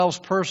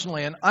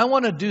personally. And I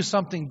want to do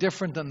something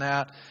different than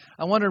that.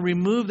 I want to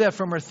remove that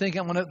from our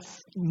thinking. I want to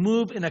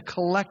move in a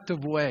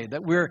collective way,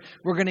 that we're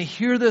going to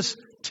hear this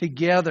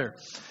together.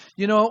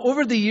 You know,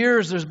 over the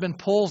years, there's been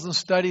polls and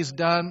studies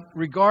done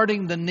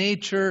regarding the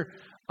nature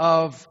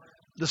of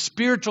the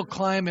spiritual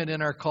climate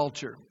in our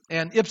culture.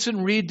 And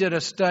Ipsen Reid did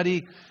a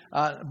study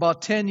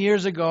about 10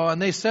 years ago,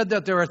 and they said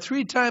that there are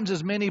 3 times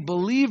as many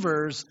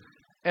believers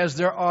as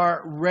there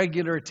are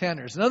regular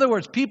attenders. In other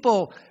words,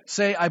 people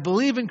say, I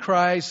believe in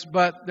Christ,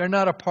 but they're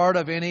not a part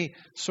of any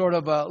sort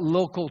of a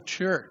local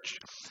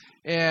church.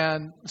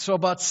 And so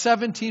about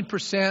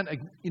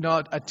 17%,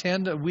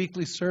 attend a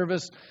weekly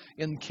service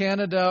in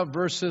Canada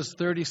versus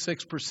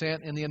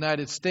 36% in the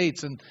United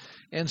States.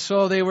 And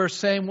so they were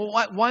saying,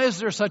 well, why is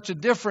there such a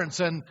difference?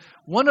 And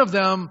one of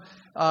them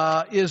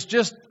is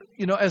just,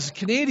 as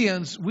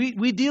Canadians,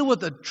 we deal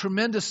with a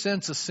tremendous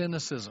sense of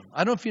cynicism.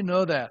 I don't know if you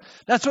know that.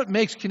 That's what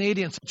makes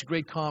Canadians such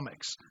great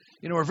comics.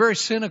 We're very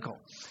cynical.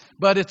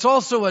 But it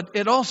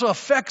also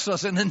affects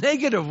us in a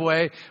negative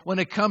way when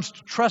it comes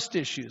to trust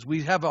issues.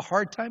 We have a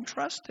hard time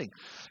trusting.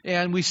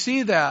 And we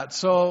see that.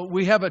 So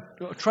we have a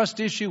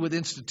trust issue with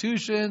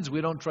institutions.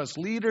 We don't trust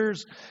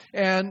leaders.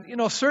 And,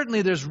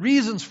 certainly there's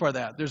reasons for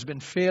that. There's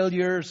been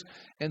failures.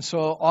 And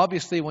so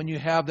obviously when you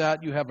have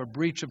that, you have a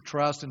breach of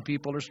trust, and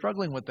people are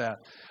struggling with that.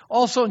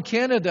 Also in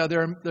Canada,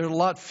 there are a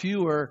lot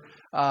fewer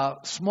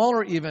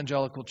smaller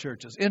evangelical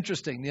churches.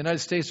 Interesting. In the United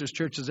States, there's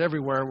churches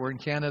everywhere, where in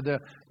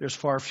Canada, there's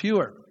far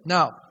fewer.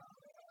 Now,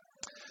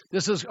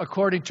 this is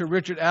according to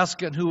Richard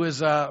Askin, who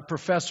is a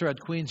professor at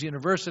Queen's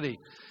University.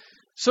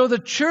 So the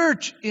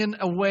church, in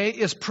a way,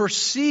 is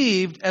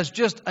perceived as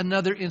just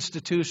another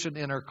institution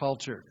in our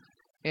culture.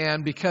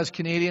 And because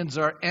Canadians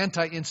are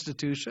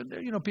anti-institution,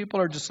 people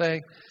are just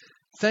saying,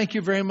 thank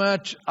you very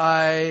much.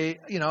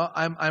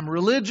 I'm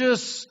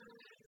religious,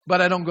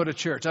 but I don't go to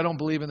church. I don't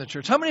believe in the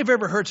church. How many have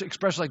ever heard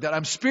expressions like that?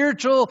 I'm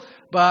spiritual,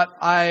 but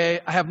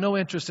I have no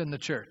interest in the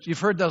church. You've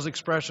heard those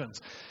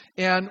expressions.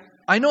 And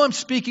I know I'm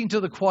speaking to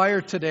the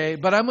choir today,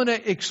 but I'm going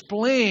to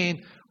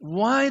explain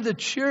why the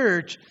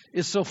church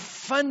is so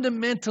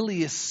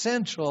fundamentally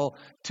essential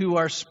to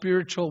our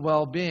spiritual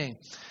well-being.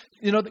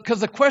 Because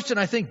the question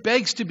I think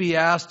begs to be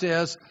asked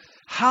is,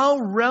 how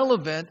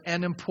relevant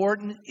and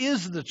important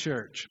is the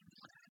church?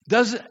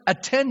 Does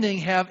attending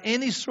have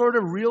any sort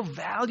of real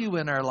value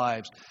in our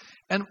lives?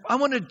 And I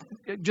want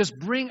to just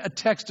bring a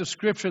text of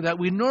Scripture that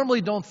we normally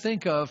don't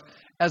think of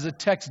as a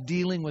text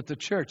dealing with the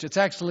church. It's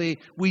actually,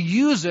 we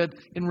use it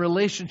in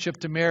relationship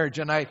to marriage.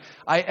 And I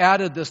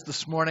added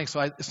this morning, so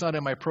it's not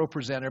in my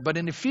ProPresenter. But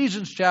in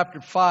Ephesians chapter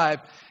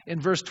 5,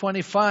 in verse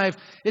 25,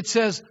 it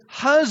says,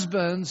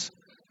 husbands,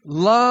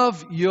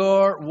 love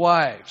your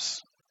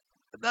wives.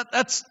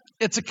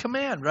 It's a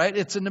command, right?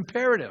 It's an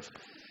imperative.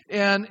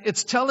 And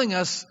it's telling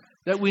us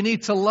that we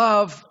need to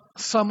love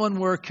someone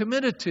we're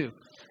committed to.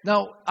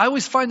 Now, I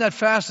always find that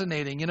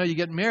fascinating. You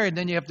get married, and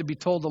then you have to be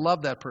told to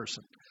love that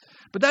person.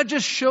 But that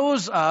just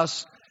shows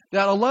us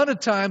that a lot of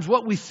times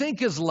what we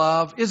think is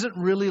love isn't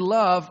really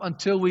love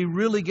until we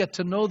really get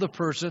to know the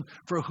person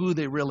for who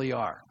they really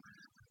are.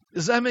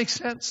 Does that make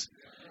sense?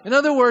 In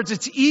other words,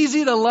 it's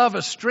easy to love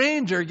a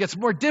stranger. It gets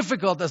more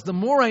difficult as the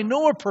more I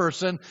know a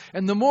person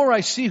and the more I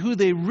see who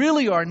they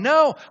really are.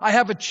 Now I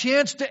have a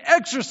chance to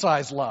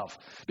exercise love,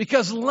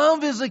 because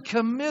love is a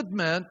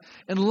commitment,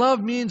 and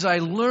love means I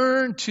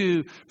learn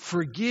to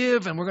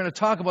forgive. And we're going to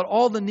talk about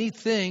all the neat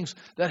things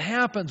that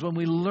happens when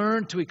we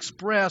learn to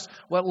express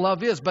what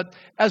love is. But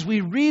as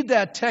we read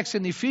that text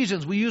in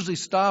Ephesians, we usually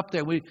stop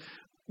there. We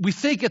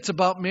think it's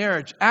about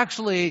marriage.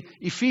 Actually,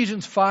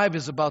 Ephesians 5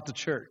 is about the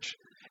church.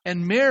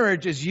 And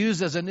marriage is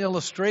used as an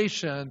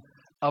illustration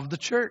of the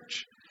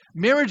church.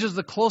 Marriage is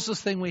the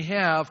closest thing we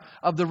have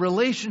of the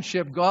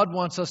relationship God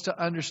wants us to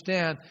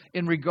understand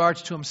in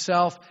regards to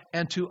Himself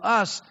and to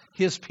us,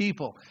 His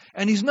people.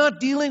 And He's not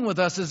dealing with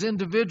us as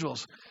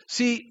individuals.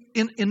 See,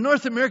 in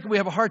North America, we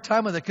have a hard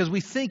time with it because we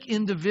think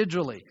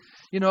individually.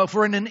 If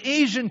we're in an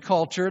Asian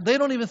culture, they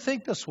don't even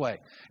think this way.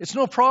 It's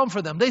no problem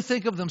for them. They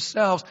think of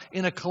themselves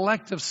in a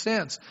collective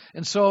sense.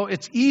 And so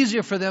it's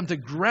easier for them to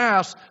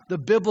grasp the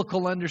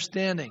biblical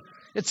understanding.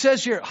 It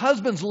says here,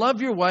 husbands,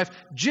 love your wife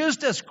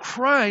just as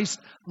Christ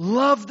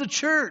loved the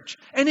church.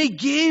 And He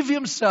gave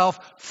Himself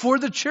for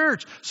the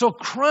church. So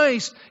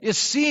Christ is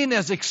seen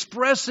as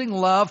expressing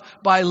love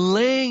by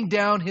laying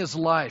down His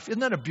life.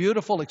 Isn't that a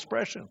beautiful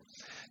expression?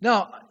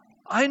 Now,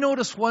 I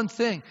notice one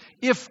thing.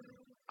 If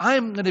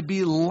I'm going to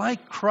be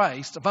like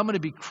Christ, if I'm going to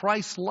be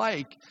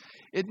Christ-like,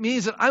 it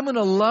means that I'm going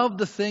to love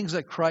the things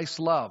that Christ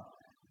loved.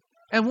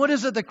 And what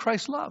is it that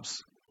Christ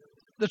loves?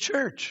 The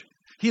church.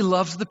 He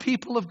loves the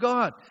people of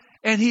God.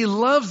 And He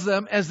loves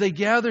them as they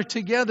gather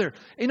together.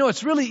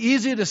 It's really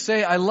easy to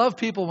say, I love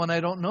people when I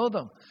don't know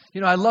them.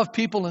 I love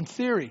people in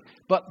theory.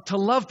 But to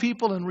love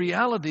people in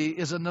reality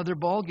is another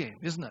ballgame,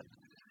 isn't it?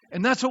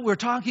 And that's what we're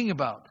talking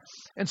about.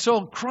 And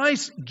so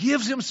Christ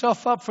gives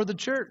Himself up for the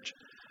church.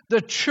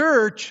 The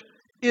church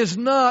is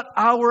not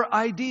our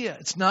idea.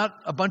 It's not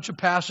a bunch of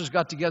pastors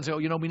got together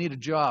and say, we need a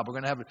job. We're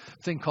going to have a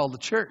thing called the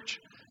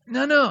church.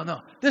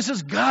 No. This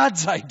is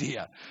God's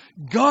idea.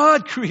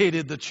 God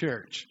created the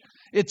church.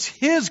 It's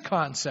His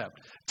concept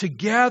to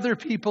gather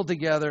people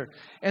together.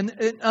 And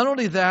not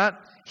only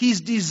that,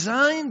 He's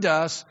designed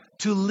us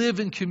to live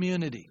in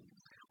community.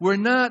 We're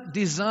not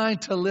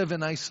designed to live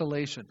in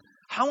isolation.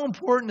 How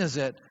important is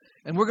it?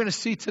 And we're going to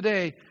see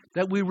today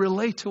that we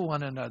relate to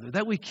one another,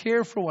 that we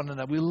care for one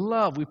another, we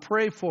love, we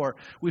pray for,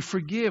 we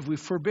forgive, we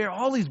forbear,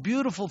 all these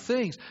beautiful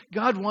things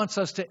God wants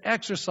us to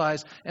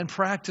exercise and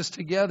practice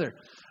together.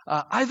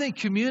 I think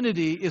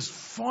community is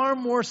far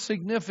more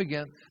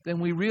significant than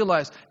we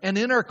realize. And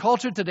in our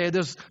culture today,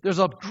 there's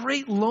a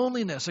great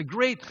loneliness,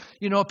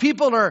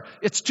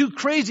 it's too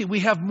crazy.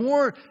 We have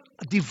more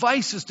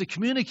devices to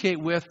communicate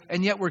with,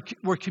 and yet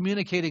we're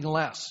communicating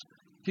less.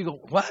 You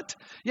go, what?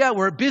 Yeah,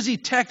 we're busy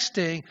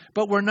texting,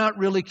 but we're not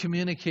really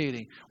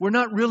communicating. We're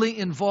not really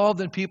involved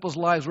in people's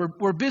lives.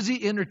 We're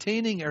busy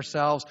entertaining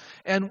ourselves,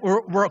 and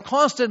we're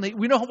constantly.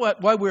 We know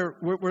why we're.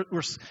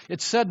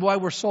 It's said why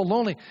we're so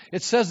lonely.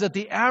 It says that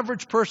the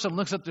average person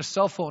looks at their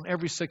cell phone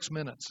every 6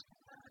 minutes.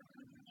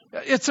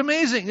 It's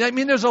amazing. I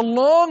mean, there's a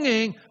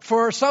longing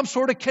for some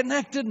sort of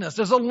connectedness.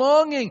 There's a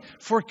longing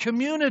for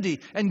community.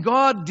 And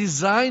God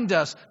designed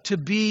us to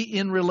be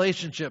in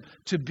relationship,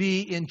 to be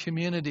in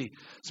community.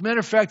 As a matter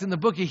of fact, in the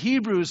book of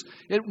Hebrews,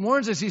 it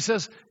warns us, he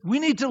says, we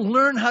need to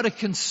learn how to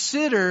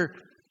consider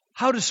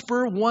how to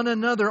spur one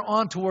another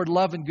on toward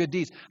love and good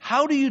deeds.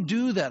 How do you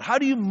do that? How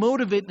do you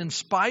motivate and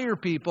inspire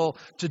people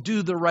to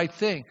do the right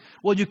thing?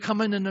 Well, you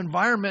come in an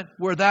environment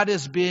where that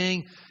is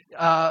being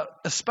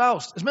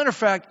espoused. As a matter of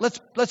fact,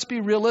 let's be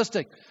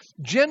realistic.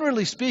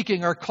 Generally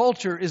speaking, our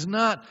culture is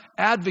not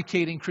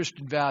advocating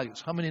Christian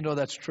values. How many know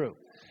that's true?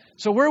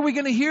 So where are we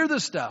going to hear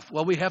this stuff?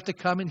 Well, we have to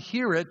come and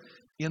hear it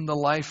in the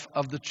life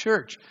of the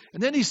church.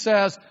 And then he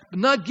says,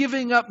 not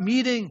giving up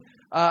meeting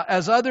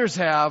as others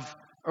have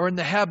or in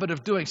the habit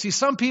of doing. See,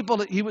 some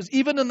people,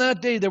 even in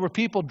that day, there were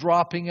people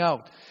dropping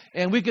out.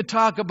 And we could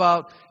talk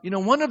about,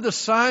 one of the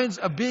signs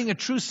of being a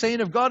true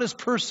saint of God is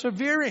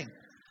persevering.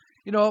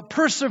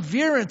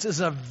 Perseverance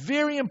is a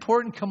very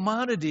important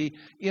commodity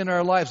in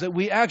our lives, that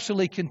we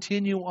actually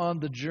continue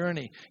on the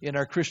journey in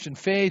our Christian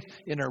faith,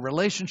 in our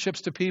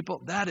relationships to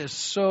people. That is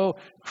so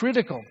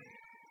critical.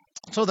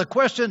 So the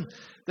question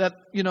that,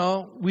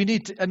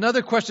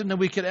 another question that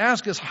we could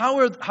ask is,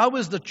 how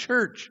is the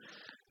church,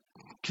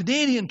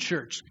 Canadian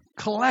church,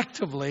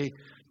 collectively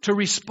to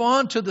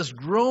respond to this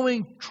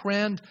growing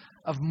trend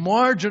of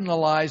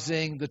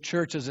marginalizing the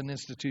church as an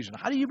institution?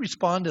 How do you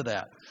respond to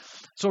that?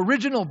 So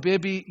Reginald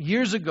Bibby,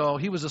 years ago,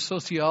 he was a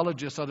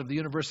sociologist out of the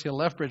University of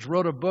Lethbridge,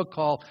 wrote a book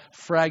called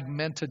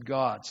Fragmented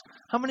Gods.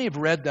 How many have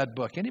read that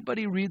book?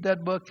 Anybody read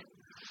that book?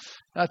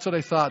 That's what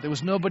I thought. There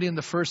was nobody in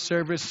the first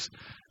service.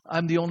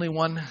 I'm the only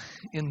one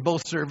in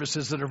both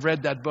services that have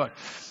read that book.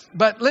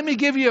 But let me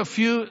give you a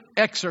few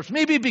excerpts.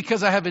 Maybe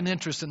because I have an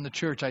interest in the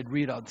church, I'd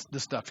read all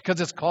this stuff.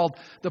 Because it's called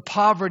The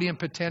Poverty and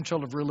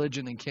Potential of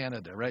Religion in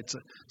Canada, right?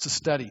 It's a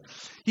study.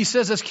 He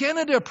says, as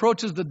Canada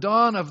approaches the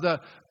dawn of the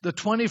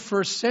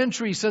 21st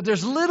century, he said,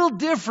 there's little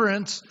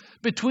difference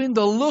between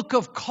the look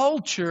of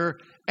culture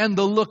and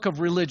the look of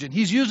religion.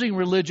 He's using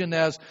religion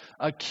as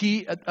a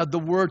key, the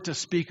word to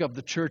speak of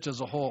the church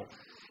as a whole.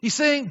 He's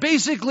saying,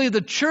 basically,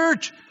 the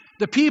church,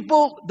 the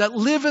people that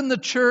live in the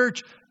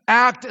church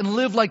act and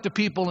live like the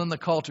people in the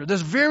culture.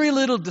 There's very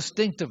little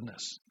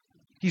distinctiveness.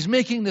 He's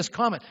making this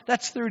comment.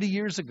 That's 30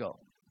 years ago.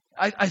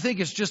 I think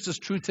it's just as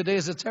true today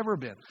as it's ever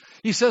been.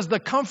 He says the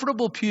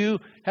comfortable pew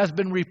has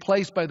been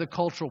replaced by the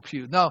cultural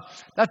pew. Now,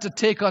 that's a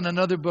take on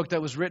another book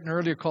that was written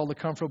earlier called The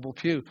Comfortable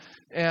Pew,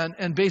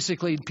 and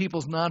basically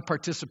people's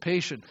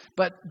non-participation.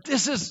 But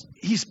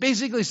he's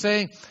basically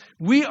saying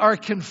we are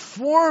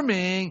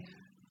conforming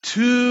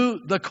to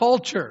the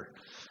culture.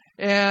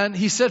 And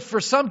he said for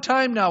some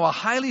time now, a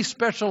highly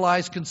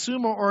specialized,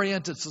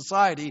 consumer-oriented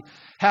society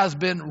has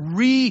been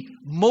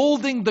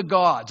remolding the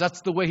gods.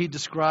 That's the way he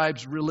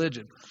describes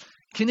religion.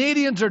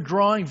 Canadians are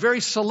drawing very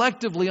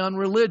selectively on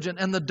religion,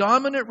 and the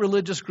dominant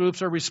religious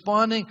groups are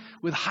responding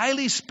with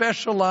highly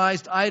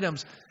specialized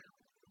items,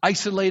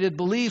 isolated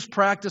beliefs,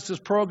 practices,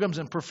 programs,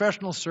 and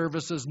professional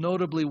services,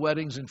 notably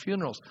weddings and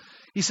funerals.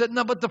 He said,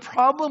 no, but the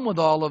problem with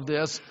all of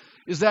this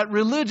is that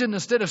religion,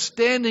 instead of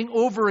standing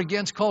over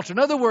against culture, in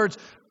other words,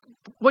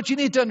 what you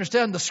need to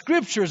understand, the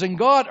scriptures and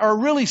God are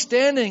really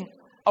standing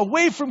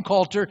away from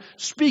culture,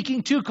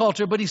 speaking to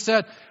culture. But he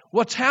said,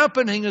 what's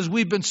happening is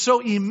we've been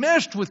so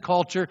enmeshed with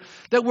culture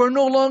that we're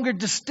no longer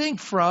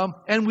distinct from,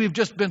 and we've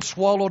just been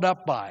swallowed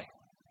up by.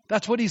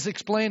 That's what he's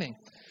explaining.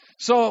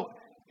 So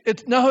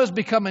it now has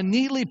become a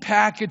neatly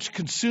packaged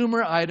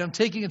consumer item,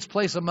 taking its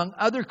place among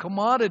other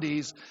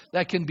commodities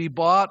that can be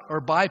bought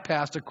or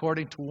bypassed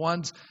according to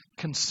one's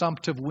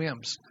consumptive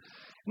whims.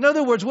 In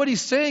other words, what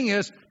he's saying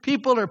is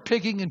people are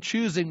picking and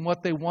choosing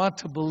what they want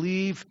to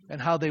believe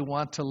and how they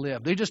want to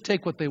live. They just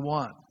take what they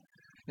want.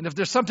 And if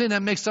there's something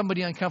that makes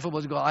somebody uncomfortable,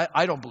 they go,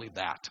 I don't believe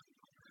that.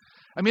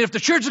 I mean, if the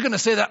church is going to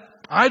say that,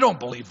 I don't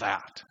believe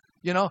that.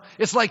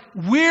 It's like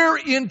we're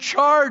in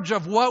charge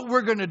of what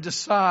we're going to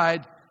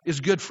decide is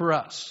good for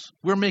us.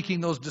 We're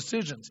making those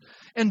decisions.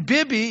 And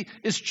Bibi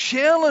is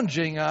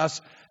challenging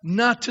us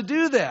not to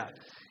do that.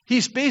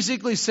 He's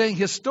basically saying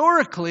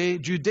historically,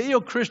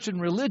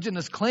 Judeo-Christian religion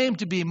has claimed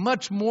to be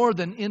much more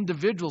than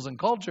individuals and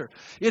culture.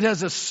 It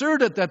has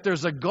asserted that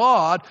there's a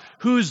God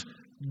who's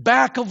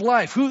back of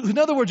life, who, in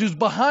other words, who's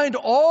behind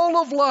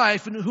all of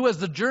life, and who, as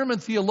the German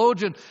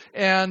theologian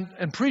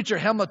and preacher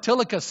Helmut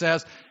Tillich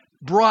says,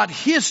 brought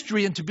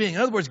history into being.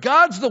 In other words,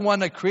 God's the one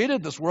that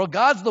created this world.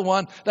 God's the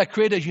one that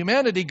created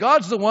humanity.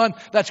 God's the one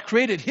that's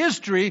created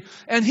history,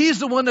 and He's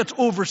the one that's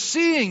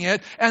overseeing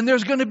it, and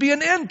there's going to be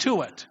an end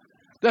to it.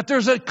 That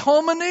there's a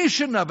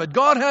culmination of it.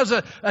 God has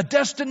a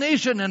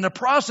destination and a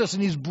process,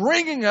 and He's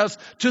bringing us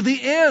to the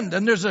end,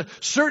 and there's a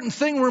certain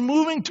thing we're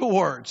moving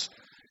towards.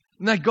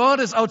 And that God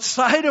is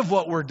outside of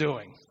what we're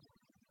doing.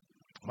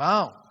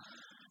 Wow.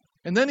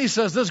 And then he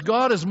says this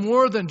God is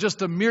more than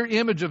just a mere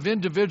image of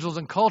individuals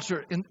and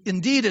culture.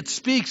 Indeed, it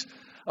speaks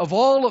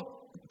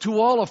to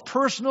all of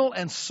personal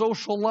and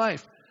social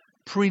life,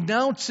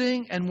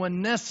 pronouncing and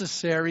when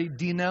necessary,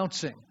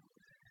 denouncing.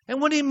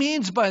 And what he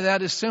means by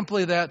that is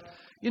simply that,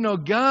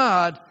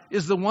 God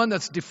is the one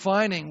that's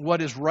defining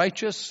what is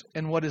righteous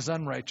and what is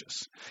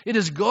unrighteous. It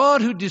is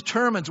God who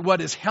determines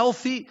what is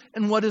healthy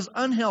and what is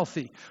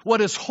unhealthy, what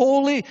is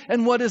holy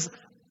and what is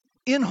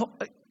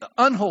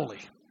unholy.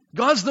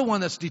 God's the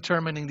one that's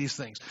determining these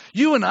things.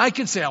 You and I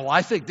can say,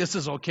 I think this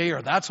is okay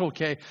or that's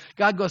okay.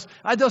 God goes,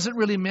 it doesn't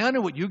really matter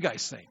what you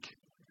guys think.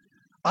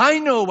 I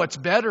know what's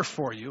better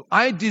for you.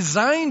 I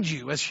designed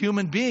you as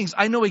human beings.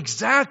 I know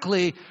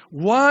exactly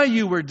why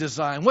you were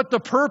designed, what the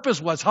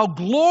purpose was, how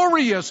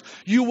glorious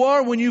you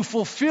are when you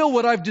fulfill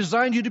what I've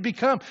designed you to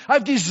become.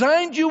 I've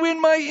designed you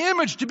in my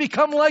image to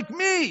become like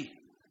me.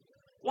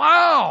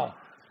 Wow.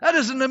 That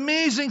is an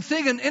amazing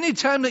thing. And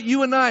anytime that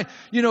you and I,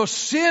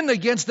 sin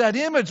against that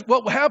image,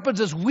 what happens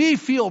is we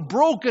feel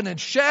broken and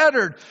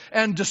shattered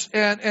and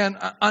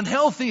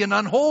unhealthy and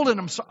unwhole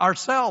in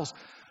ourselves.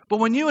 But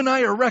when you and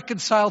I are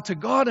reconciled to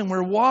God and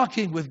we're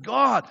walking with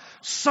God,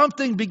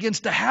 something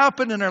begins to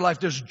happen in our life.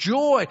 There's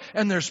joy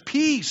and there's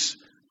peace.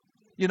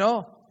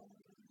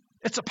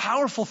 It's a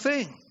powerful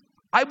thing.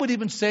 I would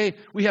even say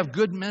we have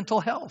good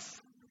mental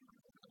health.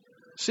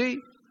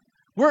 See?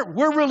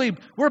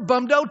 We're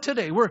bummed out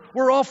today.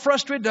 We're all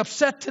frustrated,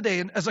 upset today.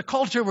 And as a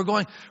culture,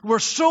 we're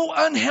so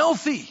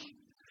unhealthy.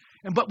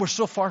 But we're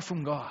so far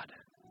from God.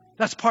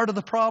 That's part of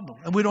the problem.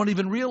 And we don't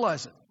even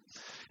realize it.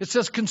 It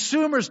says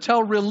consumers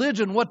tell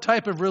religion what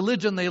type of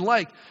religion they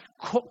like.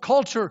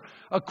 Culture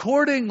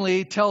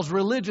accordingly tells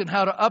religion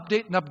how to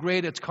update and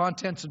upgrade its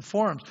contents and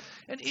forms.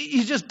 And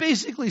he's just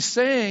basically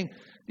saying,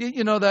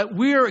 that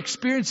we're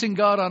experiencing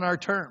God on our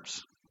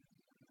terms.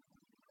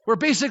 We're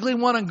basically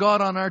wanting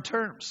God on our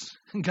terms.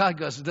 And God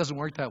goes, it doesn't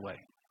work that way.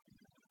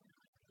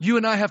 You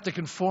and I have to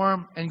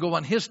conform and go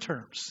on His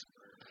terms.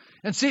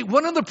 And see,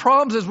 one of the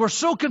problems is we're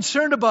so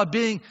concerned about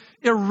being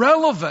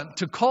irrelevant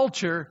to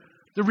culture.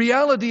 The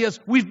reality is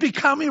we've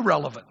become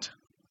irrelevant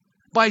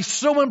by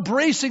so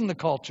embracing the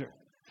culture.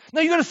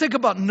 Now you got to think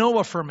about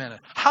Noah for a minute.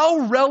 How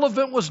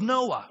relevant was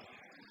Noah?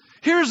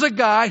 Here's a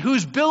guy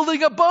who's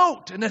building a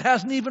boat and it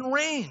hasn't even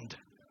rained.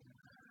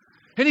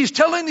 And he's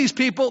telling these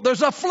people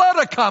there's a flood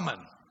a-coming.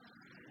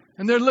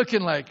 And they're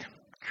looking like,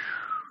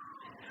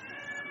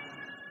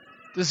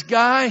 this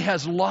guy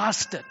has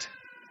lost it.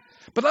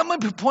 But I'm going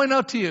to point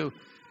out to you,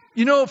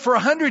 for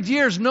 100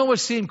 years, Noah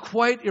seemed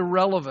quite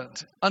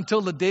irrelevant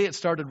until the day it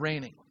started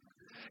raining.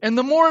 And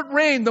the more it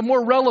rained, the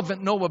more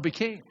relevant Noah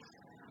became.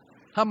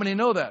 How many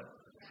know that?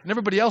 And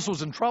everybody else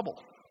was in trouble.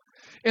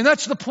 And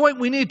that's the point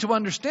we need to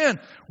understand.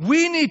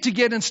 We need to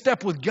get in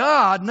step with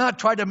God, not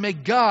try to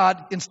make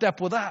God in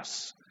step with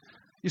us.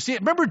 You see,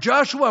 remember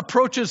Joshua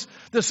approaches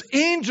this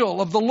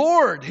angel of the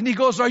Lord, and he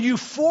goes, are you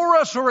for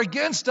us or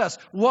against us?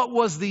 What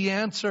was the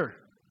answer?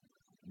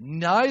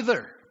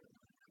 Neither.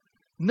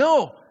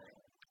 No.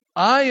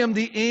 I am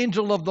the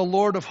angel of the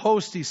Lord of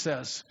hosts, he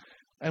says,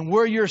 and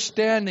where you're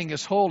standing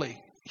is holy.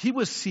 He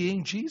was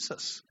seeing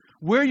Jesus.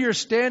 Where you're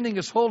standing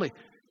is holy.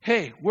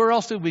 Hey, where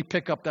else did we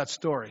pick up that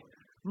story?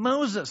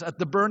 Moses at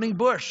the burning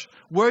bush.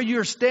 Where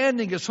you're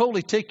standing is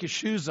holy. Take your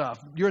shoes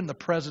off. You're in the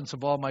presence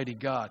of Almighty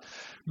God.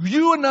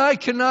 You and I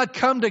cannot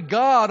come to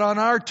God on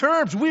our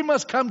terms. We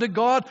must come to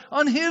God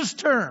on His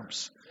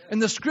terms.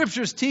 And the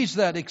Scriptures teach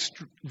that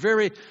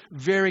very,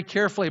 very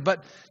carefully.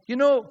 But,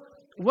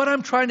 what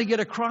I'm trying to get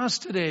across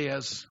today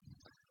is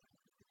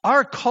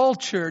our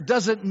culture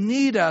doesn't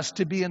need us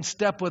to be in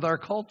step with our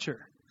culture.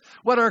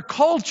 What our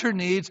culture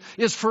needs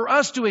is for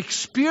us to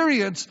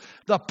experience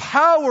the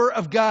power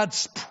of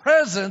God's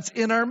presence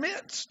in our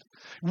midst.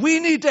 We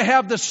need to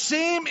have the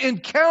same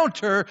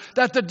encounter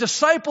that the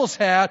disciples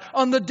had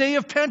on the day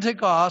of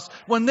Pentecost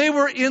when they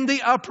were in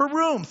the upper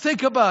room.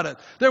 Think about it.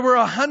 There were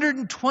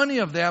 120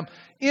 of them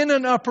in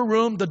an upper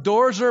room. The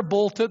doors are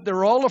bolted.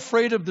 They're all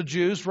afraid of the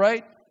Jews,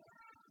 right?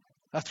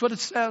 That's what it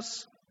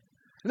says.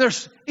 They're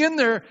in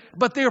there,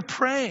 but they're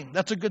praying.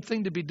 That's a good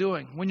thing to be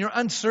doing. When you're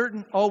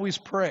uncertain, always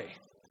pray.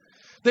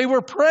 They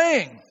were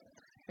praying.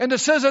 And it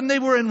says, and they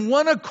were in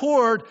one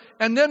accord.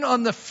 And then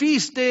on the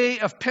feast day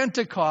of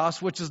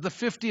Pentecost, which is the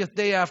 50th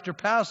day after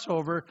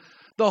Passover,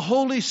 The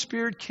Holy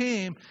Spirit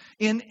came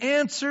in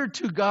answer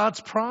to God's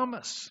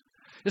promise.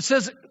 It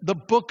says, the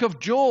book of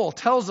Joel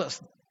tells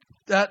us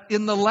that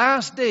in the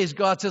last days,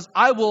 God says,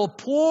 I will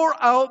pour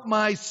out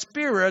my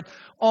Spirit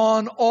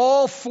on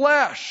all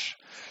flesh.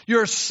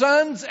 Your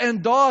sons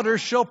and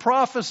daughters shall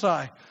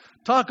prophesy.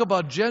 Talk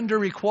about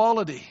gender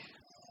equality.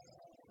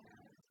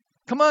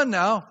 Come on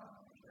now.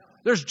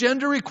 There's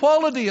gender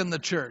equality in the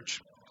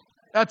church.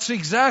 That's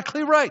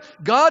exactly right.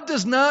 God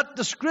does not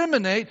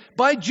discriminate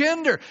by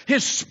gender.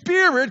 His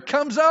Spirit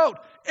comes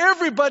out.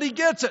 Everybody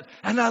gets it.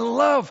 And I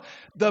love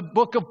the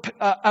book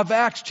of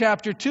Acts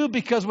chapter 2,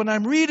 because when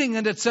I'm reading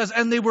it, it says,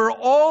 and they were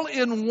all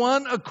in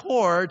one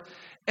accord,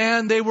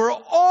 and they were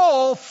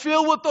all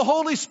filled with the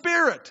Holy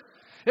Spirit.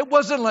 It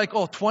wasn't like,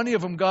 20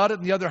 of them got it,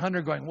 and the other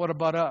 100 going, what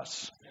about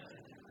us?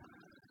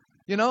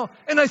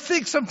 And I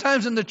think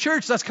sometimes in the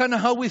church, that's kind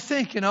of how we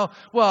think,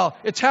 well,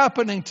 it's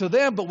happening to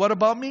them, but what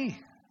about me?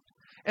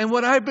 And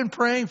what I've been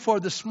praying for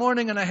this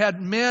morning, and I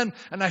had men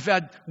and I've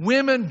had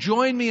women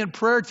join me in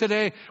prayer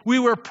today, we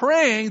were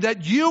praying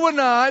that you and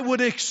I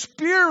would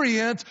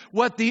experience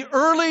what the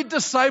early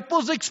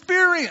disciples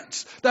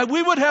experienced, that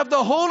we would have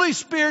the Holy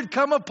Spirit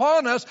come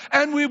upon us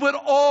and we would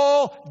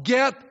all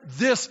get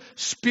this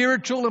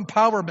spiritual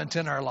empowerment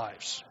in our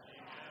lives.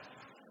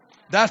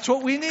 That's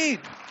what we need.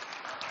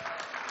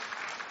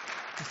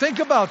 Think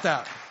about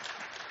that.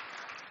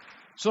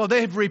 So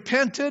they've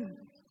repented.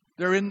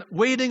 They're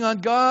waiting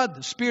on God.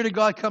 The Spirit of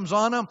God comes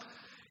on them.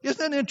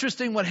 Isn't it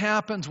interesting what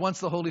happens once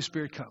the Holy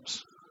Spirit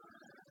comes?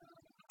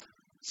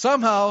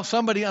 Somehow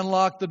somebody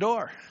unlocked the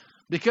door.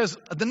 Because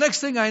the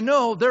next thing I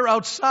know, they're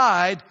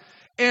outside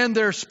and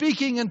they're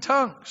speaking in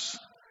tongues.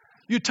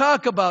 You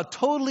talk about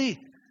totally,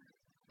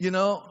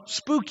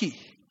 spooky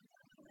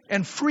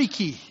and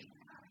freaky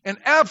and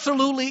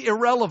absolutely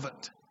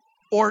irrelevant.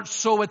 Or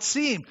so it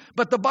seemed.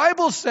 But the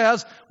Bible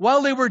says,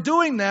 while they were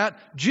doing that,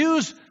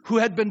 Jews who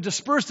had been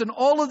dispersed in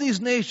all of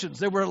these nations,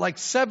 there were like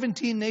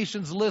 17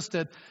 nations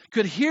listed,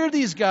 could hear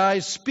these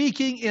guys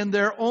speaking in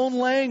their own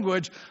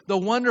language the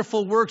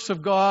wonderful works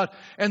of God,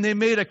 and they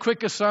made a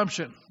quick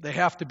assumption. They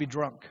have to be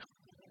drunk.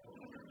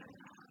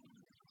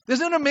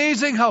 Isn't it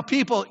amazing how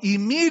people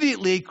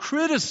immediately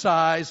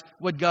criticize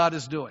what God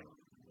is doing?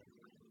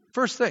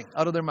 First thing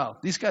out of their mouth,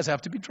 these guys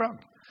have to be drunk.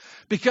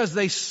 Because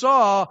they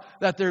saw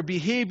that their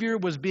behavior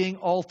was being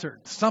altered.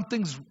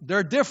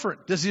 They're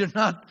different.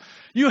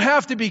 You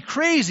have to be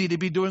crazy to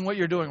be doing what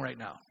you're doing right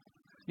now.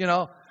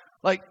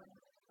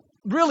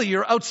 Really,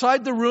 you're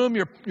outside the room,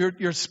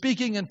 you're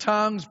speaking in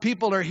tongues,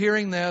 people are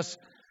hearing this,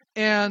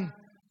 and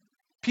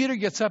Peter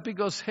gets up, he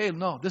goes, hey,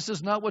 no, this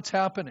is not what's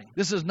happening.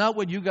 This is not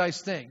what you guys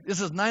think.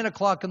 This is 9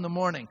 o'clock in the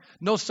morning.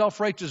 No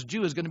self-righteous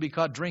Jew is going to be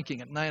caught drinking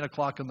at 9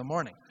 o'clock in the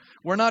morning.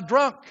 We're not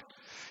drunk.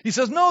 He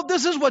says, no,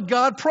 this is what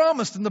God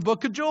promised in the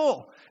book of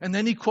Joel. And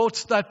then he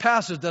quotes that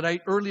passage that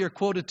I earlier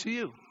quoted to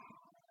you.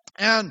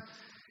 And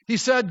he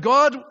said,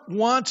 God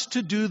wants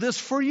to do this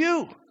for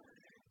you.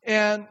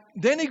 And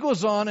then he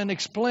goes on and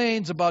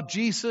explains about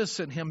Jesus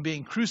and him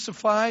being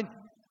crucified.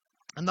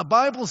 And the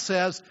Bible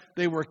says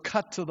they were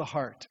cut to the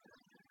heart.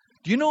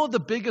 Do you know what the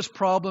biggest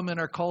problem in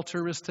our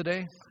culture is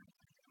today?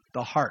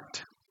 The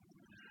heart.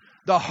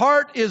 The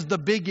heart is the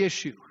big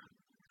issue.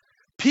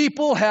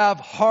 People have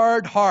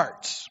hard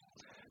hearts.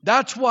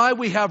 That's why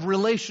we have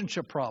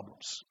relationship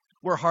problems.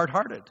 We're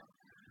hard-hearted.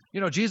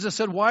 Jesus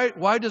said,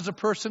 why does a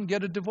person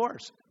get a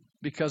divorce?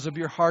 Because of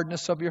your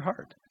hardness of your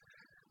heart.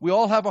 We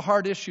all have a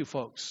heart issue,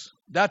 folks.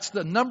 That's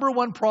the number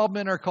one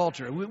problem in our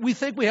culture. We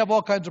think we have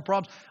all kinds of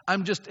problems.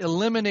 I'm just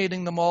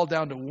eliminating them all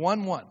down to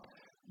one.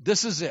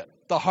 This is it,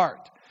 the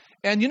heart.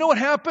 And you know what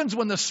happens?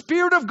 When the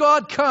Spirit of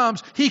God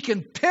comes, He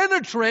can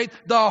penetrate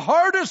the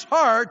hardest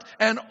heart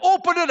and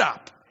open it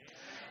up.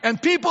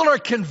 And people are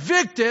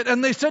convicted,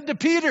 and they said to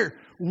Peter,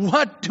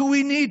 what do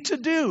we need to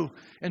do?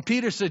 And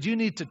Peter said, you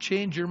need to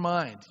change your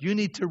mind. You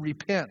need to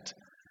repent.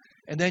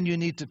 And then you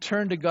need to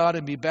turn to God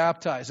and be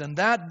baptized. And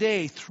that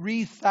day,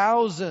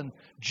 3,000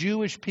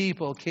 Jewish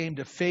people came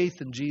to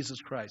faith in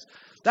Jesus Christ.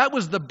 That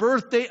was the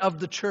birthday of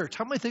the church.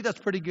 How many think that's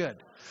pretty good?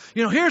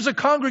 Here's a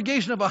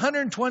congregation of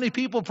 120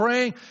 people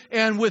praying,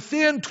 and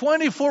within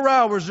 24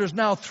 hours, there's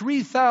now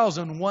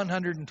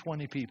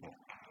 3,120 people.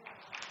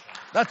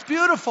 That's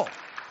beautiful.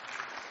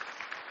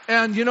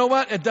 And you know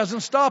what? It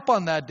doesn't stop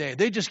on that day.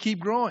 They just keep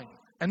growing.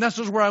 And this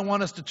is where I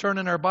want us to turn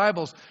in our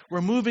Bibles.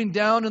 We're moving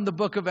down in the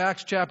book of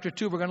Acts chapter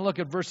 2. We're going to look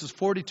at verses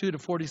 42 to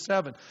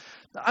 47.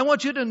 I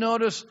want you to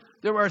notice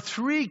there are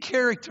 3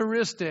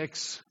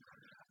 characteristics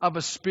of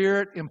a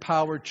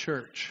Spirit-empowered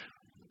church.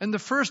 And the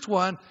first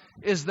one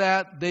is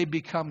that they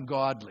become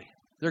godly.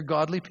 They're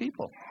godly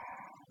people.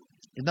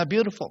 Isn't that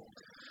beautiful?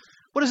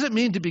 What does it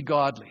mean to be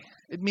godly?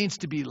 It means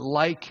to be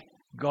like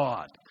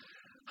God.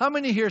 How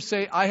many here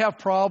say, I have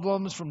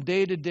problems from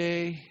day to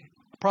day,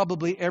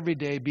 probably every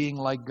day, being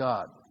like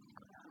God?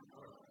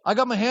 I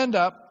got my hand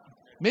up.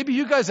 Maybe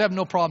you guys have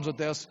no problems with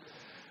this.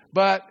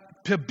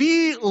 But to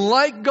be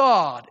like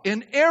God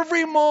in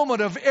every moment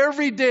of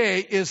every day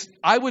is,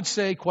 I would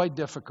say, quite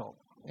difficult.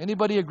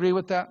 Anybody agree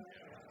with that?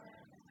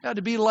 Yeah,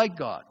 to be like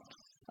God.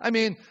 I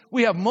mean,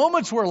 we have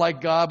moments we're like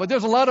God, but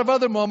there's a lot of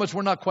other moments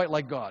we're not quite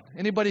like God.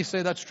 Anybody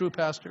say that's true,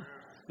 Pastor?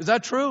 Is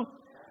that true?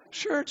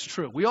 Sure, it's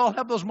true. We all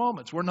have those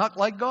moments. We're not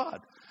like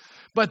God.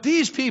 But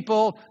these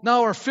people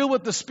now are filled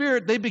with the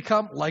Spirit. They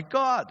become like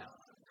God.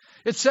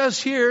 It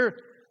says here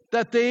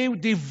that they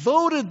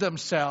devoted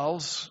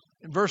themselves,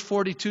 in verse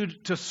 42,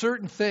 to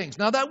certain things.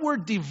 Now that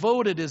word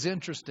devoted is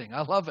interesting.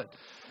 I love it.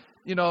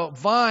 You know,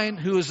 Vine,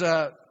 who is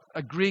a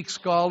Greek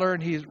scholar,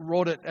 and he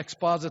wrote an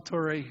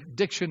expository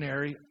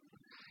dictionary,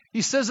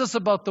 he says this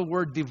about the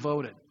word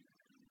devoted.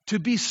 To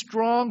be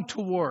strong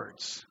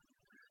towards,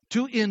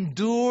 to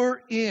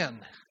endure in,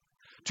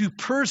 to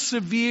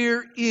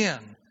persevere in,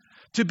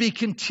 to be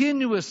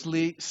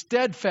continuously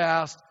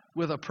steadfast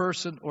with a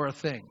person or a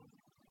thing.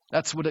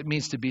 That's what it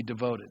means to be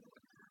devoted.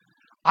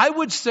 I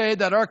would say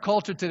that our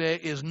culture today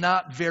is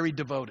not very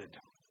devoted.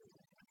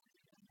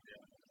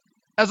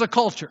 As a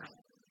culture.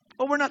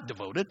 Well, we're not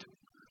devoted.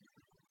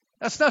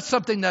 That's not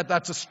something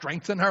that's a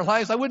strength in our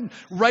lives. I wouldn't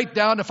write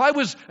down, if I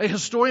was a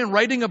historian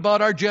writing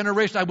about our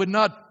generation, I would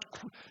not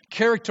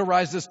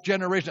characterize this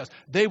generation as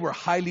they were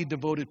highly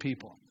devoted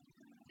people.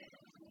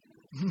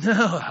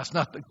 No, that's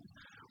not the...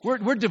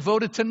 We're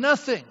devoted to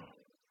nothing.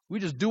 We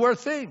just do our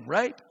thing,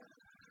 right?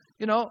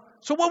 You know,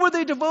 so what were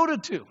they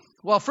devoted to?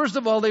 Well, first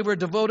of all, they were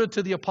devoted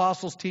to the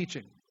apostles'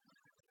 teaching,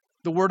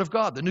 the Word of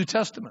God, the New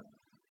Testament.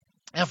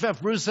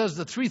 F.F. Bruce says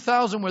the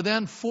 3,000 were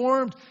then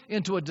formed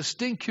into a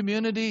distinct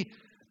community,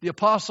 the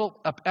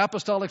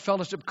apostolic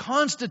fellowship,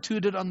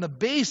 constituted on the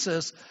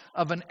basis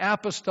of an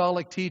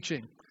apostolic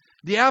teaching.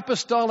 The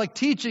apostolic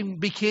teaching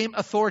became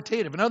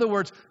authoritative. In other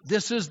words,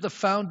 this is the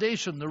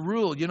foundation, the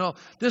rule. You know,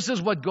 this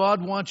is what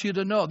God wants you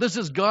to know. This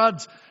is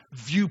God's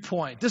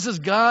viewpoint. This is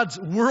God's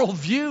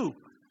worldview.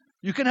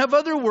 You can have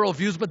other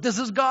worldviews, but this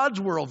is God's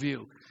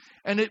worldview.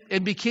 And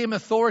it became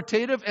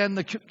authoritative, and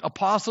the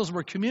apostles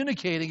were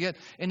communicating it,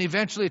 and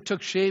eventually it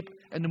took shape,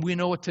 and we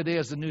know it today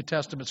as the New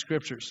Testament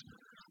scriptures.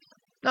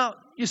 Now,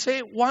 you say,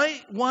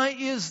 why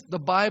is the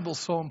Bible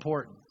so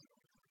important?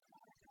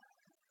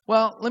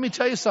 Well, let me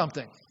tell you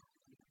something.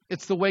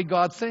 It's the way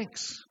God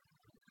thinks.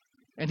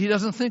 And He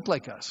doesn't think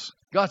like us.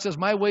 God says,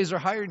 my ways are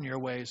higher than your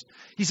ways.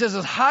 He says,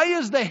 as high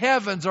as the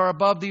heavens are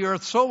above the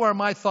earth, so are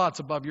my thoughts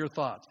above your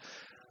thoughts.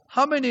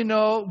 How many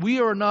know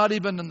we are not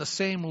even in the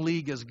same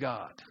league as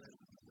God?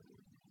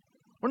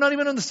 We're not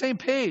even on the same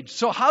page.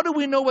 So how do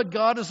we know what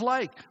God is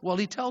like? Well,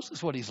 He tells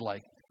us what He's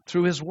like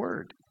through His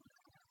Word.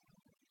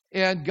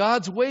 And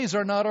God's ways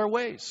are not our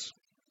ways.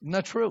 Isn't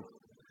that true?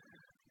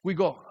 We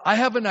go, I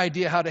have an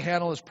idea how to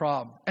handle this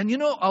problem. And you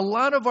know, a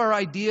lot of our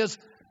ideas,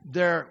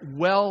 they're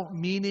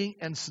well-meaning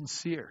and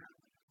sincere.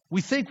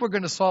 We think we're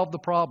going to solve the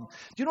problem.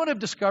 Do you know what I've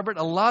discovered?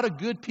 A lot of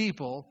good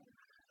people,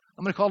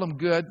 I'm going to call them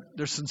good,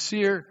 they're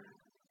sincere,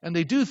 and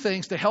they do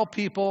things to help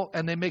people,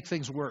 and they make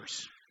things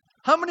worse.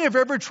 How many have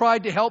ever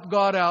tried to help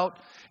God out,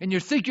 and you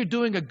think you're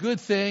doing a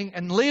good thing,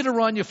 and later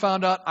on you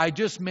found out, I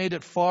just made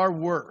it far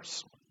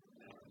worse?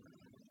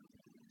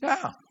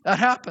 Yeah, that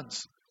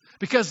happens.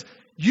 Because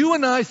you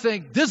and I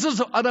think, this is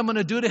what I'm going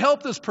to do to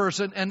help this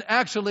person, and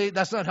actually,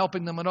 that's not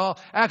helping them at all.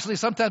 Actually,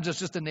 sometimes it's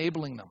just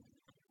enabling them.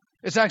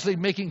 It's actually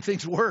making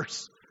things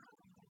worse.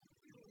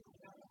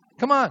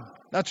 Come on,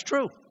 that's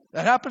true.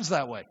 That happens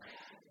that way.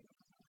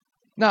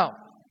 Now,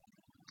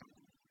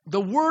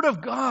 the Word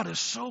of God is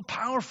so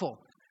powerful.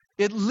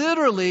 It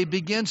literally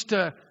begins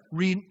to,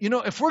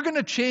 if we're going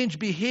to change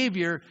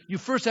behavior, you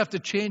first have to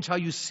change how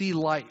you see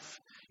life.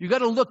 You got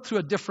to look through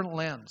a different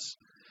lens.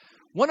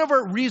 One of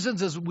our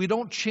reasons is we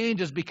don't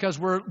change is because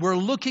we're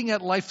looking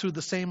at life through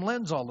the same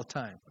lens all the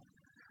time.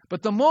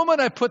 But the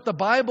moment I put the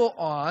Bible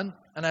on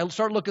and I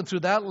start looking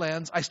through that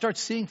lens, I start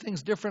seeing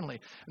things differently.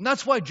 And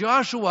that's why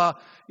Joshua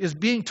is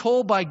being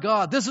told by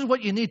God, this is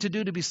what you need to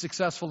do to be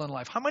successful in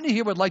life. How many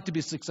here would like to be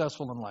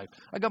successful in life?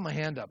 I got my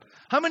hand up.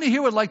 How many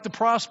here would like to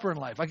prosper in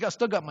life?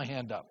 Still got my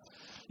hand up.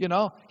 You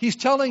know, he's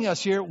telling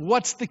us here,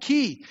 what's the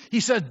key?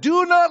 He says,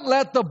 do not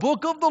let the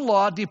book of the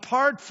law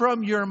depart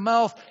from your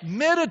mouth.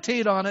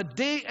 Meditate on it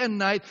day and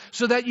night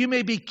so that you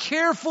may be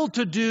careful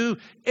to do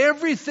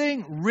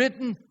everything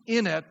written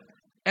in it,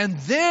 and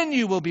then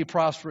you will be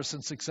prosperous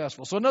and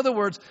successful. So in other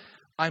words,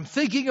 I'm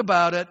thinking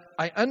about it,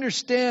 I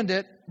understand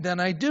it, then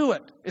I do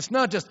it. It's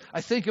not just,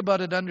 I think about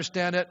it,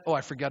 understand it,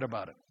 I forget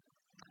about it.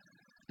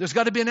 There's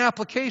got to be an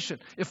application.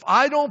 If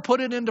I don't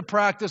put it into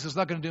practice, it's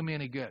not going to do me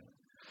any good.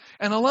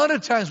 And a lot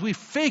of times we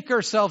fake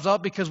ourselves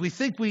out because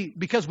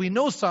because we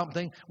know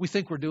something, we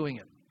think we're doing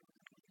it.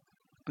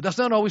 But that's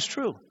not always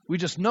true. We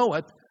just know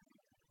it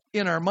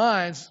in our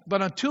minds,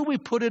 but until we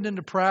put it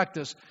into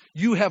practice,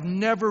 you have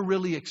never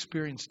really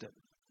experienced it.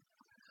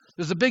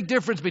 There's a big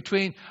difference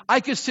between, I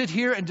could sit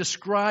here and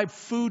describe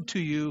food to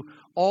you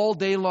all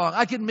day long.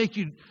 I could make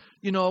you,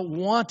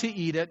 want to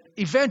eat it.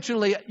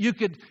 Eventually,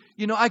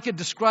 I could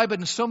describe it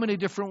in so many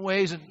different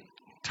ways and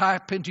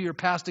tap into your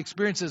past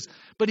experiences.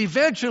 But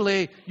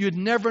eventually, you'd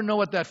never know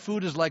what that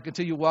food is like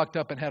until you walked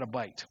up and had a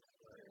bite.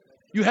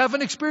 You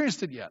haven't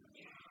experienced it yet.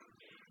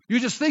 You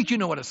just think you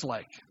know what it's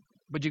like,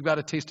 but you've got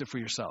to taste it for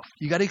yourself.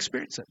 You got to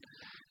experience it.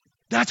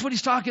 That's what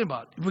he's talking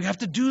about. We have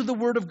to do the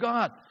Word of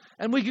God.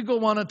 And we could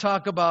go on and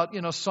talk about,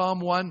 Psalm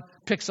 1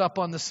 picks up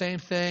on the same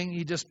thing.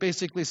 He just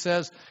basically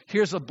says,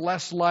 here's a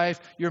blessed life.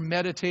 You're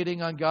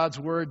meditating on God's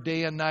word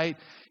day and night.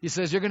 He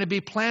says, you're going to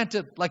be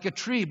planted like a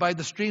tree by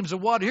the streams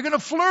of water. You're going to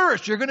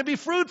flourish. You're going to be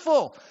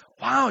fruitful.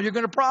 Wow, you're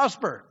going to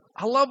prosper.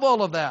 I love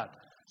all of that.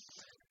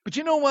 But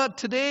you know what?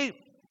 Today,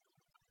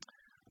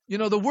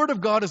 the word of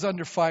God is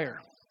under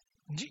fire.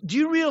 Do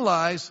you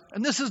realize,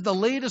 and this is the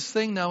latest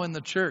thing now in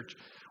the church,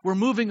 we're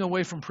moving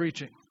away from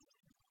preaching.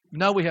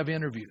 Now we have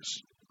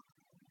interviews.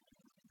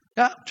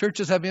 Yeah,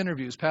 churches have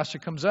interviews. Pastor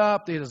comes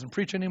up, he doesn't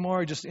preach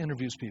anymore, he just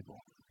interviews people.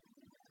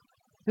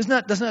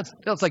 That's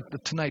like the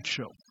Tonight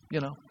Show,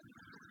 And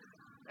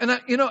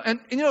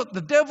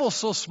the devil's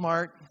so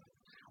smart.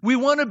 We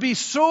want to be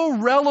so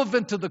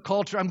relevant to the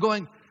culture. I'm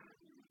going,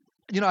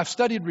 I've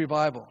studied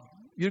revival.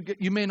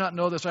 You may not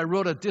know this. I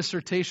wrote a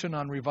dissertation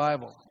on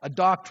revival, a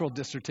doctoral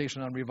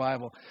dissertation on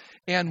revival.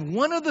 And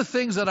one of the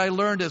things that I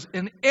learned is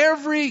in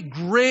every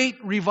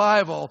great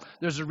revival,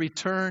 there's a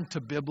return to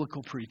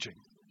biblical preaching.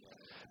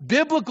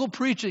 Biblical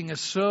preaching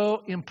is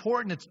so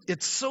important.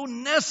 It's so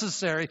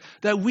necessary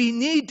that we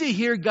need to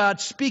hear God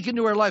speak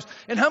into our lives.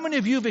 And how many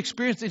of you have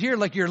experienced it here?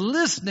 Like you're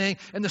listening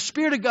and the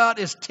Spirit of God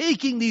is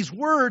taking these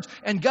words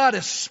and God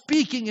is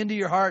speaking into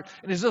your heart.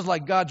 And it's just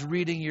like God's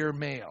reading your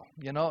mail.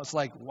 It's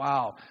like,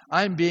 wow,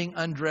 I'm being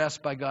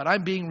undressed by God.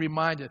 I'm being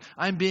reminded.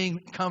 I'm being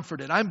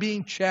comforted. I'm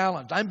being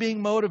challenged. I'm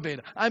being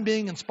motivated. I'm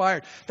being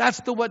inspired. That's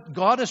what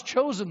God has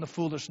chosen, the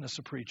foolishness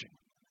of preaching.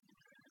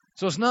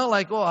 So it's not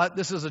like,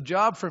 this is a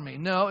job for me.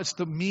 No, it's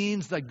the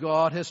means that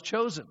God has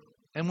chosen.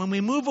 And when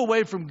we move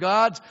away from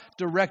God's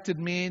directed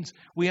means,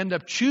 we end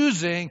up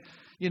choosing,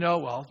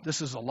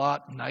 this is a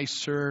lot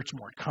nicer, it's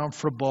more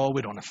comfortable,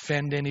 we don't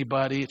offend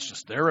anybody, it's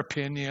just their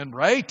opinion,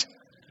 right?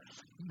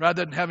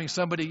 Rather than having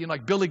somebody,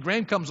 like Billy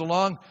Graham comes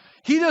along,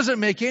 he doesn't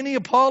make any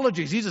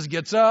apologies. He just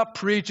gets up,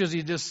 preaches,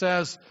 he just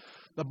says,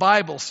 the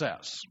Bible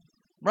says,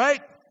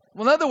 right?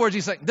 Well, in other words,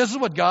 he's saying, this is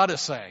what God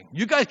is saying.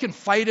 You guys can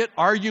fight it,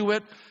 argue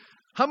it.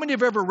 How many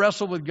have ever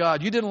wrestled with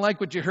God? You didn't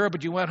like what you heard,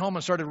 but you went home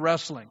and started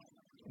wrestling.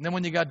 And then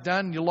when you got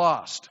done, you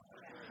lost.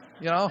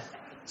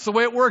 It's the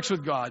way it works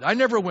with God. I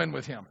never win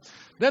with him.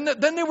 Then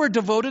they were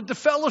devoted to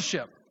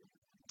fellowship.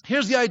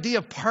 Here's the idea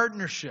of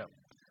partnership.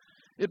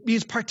 It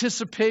means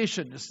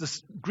participation. It's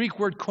this Greek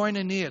word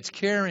koinonia. It's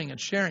caring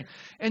and sharing.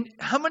 And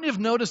how many have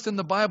noticed in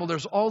the Bible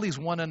there's all these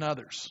one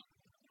another's?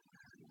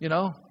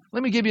 Let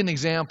me give you an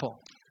example.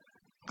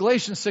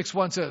 Galatians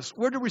 6:1 says,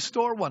 we're to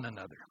restore one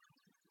another.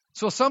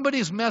 So if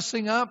somebody's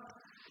messing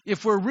up,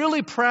 if we're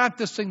really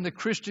practicing the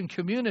Christian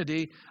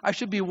community, I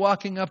should be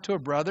walking up to a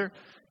brother.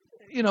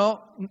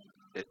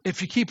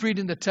 If you keep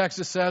reading the text,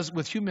 it says,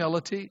 with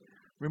humility.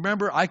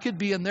 Remember, I could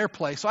be in their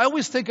place. So I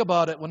always think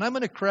about it. When I'm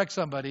going to correct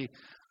somebody,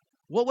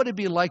 what would it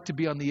be like to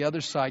be on the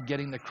other side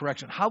getting the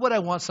correction? How would I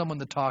want someone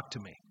to talk to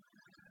me?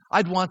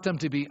 I'd want them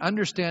to be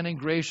understanding,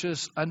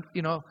 gracious,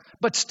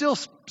 but still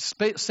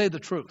say the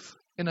truth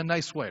in a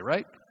nice way,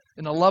 right?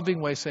 In a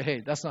loving way, say, hey,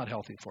 that's not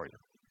healthy for you.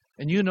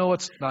 And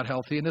it's not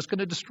healthy and it's going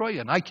to destroy you.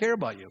 And I care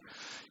about you.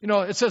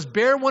 It says,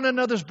 bear one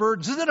another's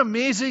burdens. Isn't it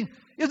amazing?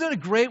 Isn't it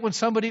great when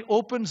somebody you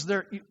open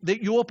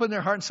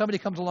their heart and somebody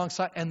comes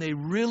alongside and they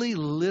really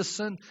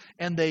listen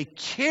and they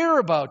care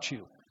about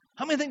you?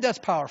 How many think that's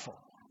powerful?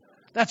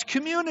 That's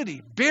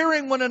community.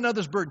 Bearing one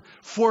another's burden.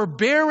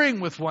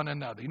 Forbearing with one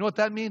another. You know what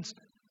that means?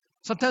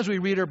 Sometimes we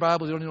read our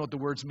Bible, we don't even know what the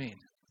words mean.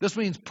 This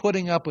means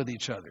putting up with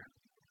each other.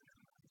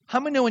 How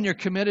many know when you're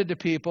committed to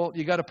people,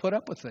 you got to put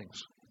up with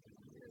things?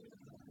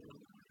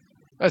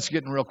 That's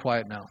getting real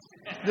quiet now.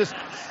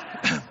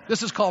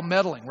 This is called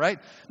meddling, right?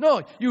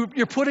 No,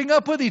 you're putting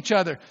up with each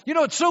other.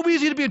 It's so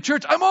easy to be in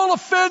church. I'm all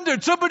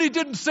offended. Somebody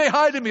didn't say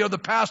hi to me or the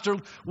pastor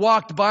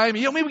walked by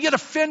me. We get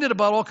offended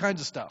about all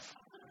kinds of stuff,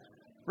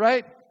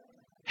 right?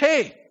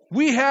 Hey,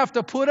 we have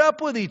to put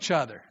up with each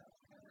other.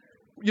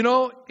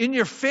 In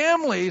your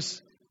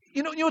families,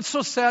 what's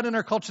so sad in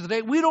our culture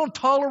today? We don't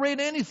tolerate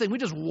anything. We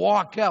just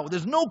walk out.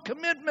 There's no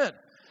commitment.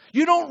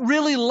 You don't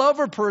really love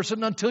a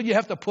person until you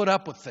have to put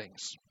up with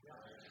things.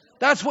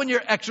 That's when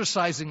you're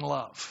exercising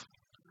love.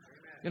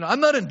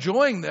 I'm not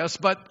enjoying this,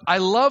 but I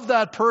love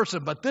that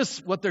person. But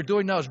what they're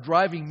doing now is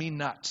driving me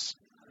nuts.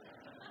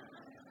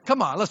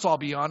 Come on, let's all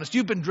be honest.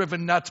 You've been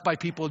driven nuts by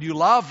people you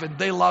love, and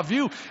they love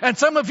you. And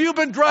some of you have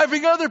been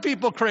driving other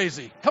people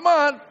crazy. Come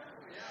on.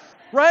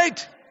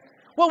 Right?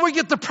 Well, we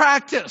get to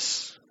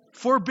practice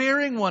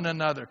forbearing one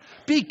another.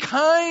 Be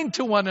kind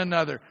to one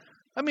another.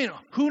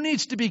 Who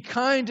needs to be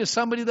kind to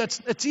somebody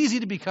it's easy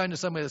to be kind to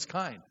somebody that's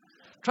kind.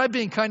 Try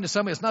being kind to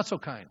somebody that's not so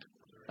kind.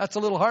 That's a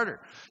little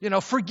harder.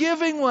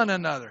 Forgiving one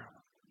another.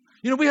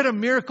 We had a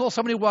miracle.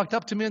 Somebody walked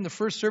up to me in the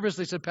first service.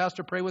 They said,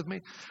 Pastor, pray with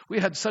me. We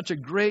had such a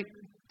great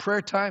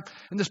prayer time.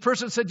 And this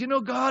person said,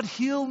 God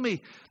healed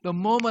me the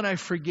moment I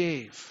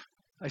forgave.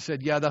 I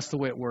said, yeah, that's the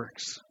way it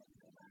works.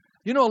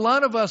 A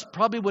lot of us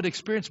probably would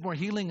experience more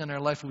healing in our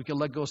life if we could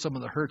let go of some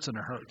of the hurts in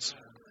our hearts.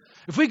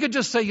 If we could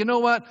just say, you know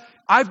what?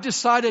 I've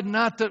decided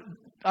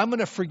I'm going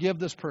to forgive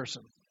this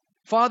person.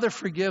 Father,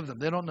 forgive them.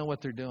 They don't know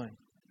what they're doing.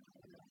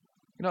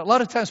 A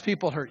lot of times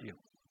people hurt you.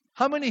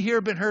 How many here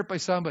have been hurt by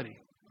somebody?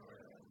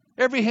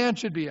 Every hand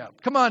should be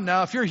up. Come on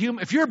now, if you're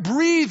human, if you're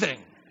breathing,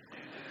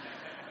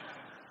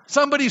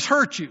 somebody's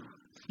hurt you.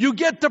 You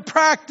get to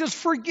practice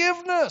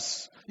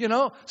forgiveness,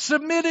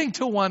 submitting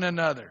to one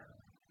another.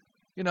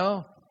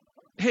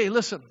 Hey,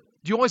 listen,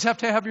 do you always have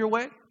to have your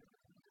way?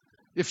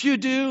 If you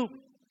do,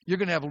 you're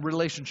going to have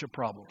relationship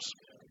problems.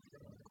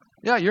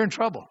 Yeah, you're in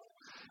trouble.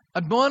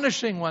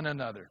 Admonishing one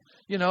another,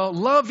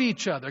 love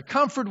each other,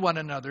 comfort one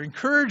another,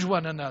 encourage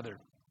one another.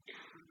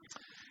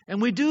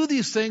 And we do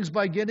these things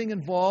by getting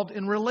involved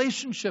in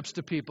relationships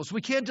to people. So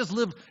we can't just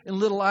live in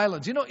little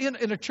islands. In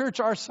a church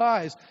our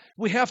size,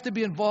 we have to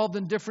be involved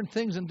in different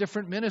things and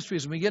different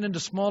ministries. And we get into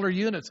smaller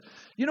units.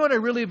 You know what I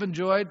really have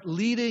enjoyed?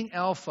 Leading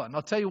Alpha. And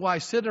I'll tell you why. I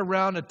sit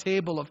around a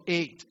table of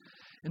 8.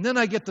 And then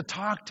I get to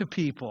talk to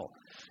people.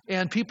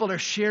 And people are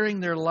sharing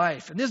their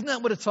life. And isn't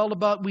that what it's all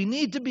about? We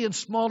need to be in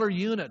smaller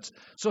units.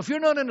 So if you're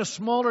not in a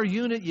smaller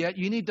unit yet,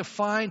 you need to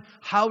find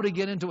how to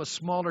get into a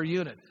smaller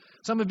unit.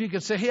 Some of you can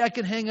say, hey, I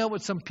can hang out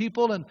with some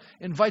people and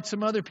invite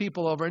some other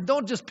people over. And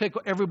don't just pick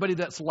everybody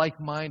that's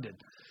like-minded.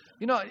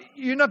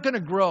 You're not going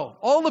to grow.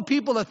 All the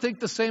people that think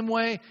the same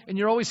way and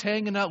you're always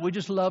hanging out, we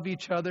just love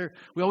each other,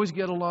 we always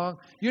get along,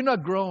 you're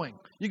not growing.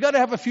 You got to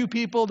have a few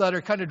people that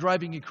are kind of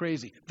driving you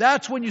crazy.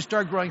 That's when you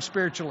start growing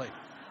spiritually.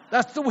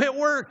 That's the way it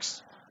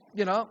works.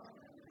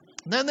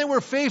 Then they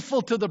were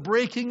faithful to the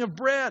breaking of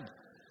bread.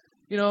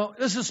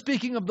 This is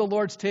speaking of the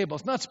Lord's table.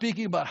 It's not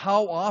speaking about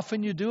how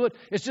often you do it.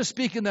 It's just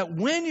speaking that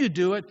when you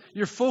do it,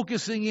 you're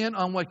focusing in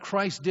on what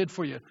Christ did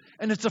for you.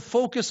 And it's a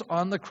focus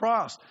on the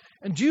cross.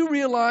 And do you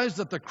realize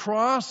that the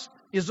cross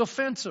is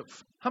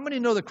offensive? How many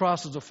know the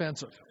cross is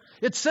offensive?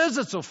 It says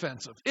it's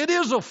offensive. It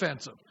is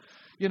offensive.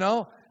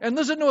 And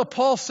listen to what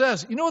Paul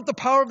says. You know what the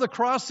power of the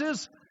cross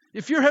is?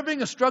 If you're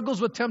having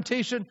struggles with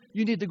temptation,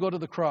 you need to go to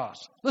the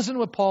cross. Listen to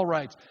what Paul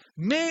writes.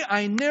 May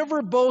I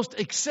never boast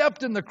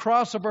except in the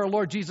cross of our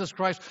Lord Jesus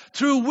Christ,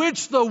 through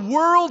which the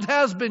world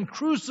has been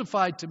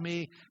crucified to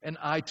me and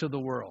I to the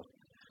world.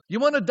 You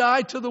want to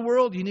die to the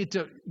world? You need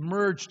to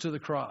merge to the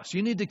cross.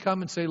 You need to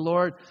come and say,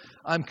 Lord,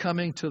 I'm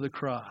coming to the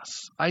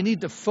cross. I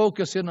need to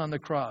focus in on the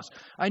cross.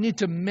 I need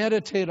to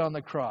meditate on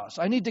the cross.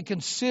 I need to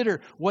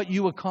consider what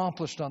you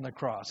accomplished on the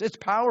cross. It's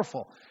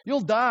powerful.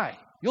 You'll die.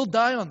 You'll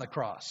die on the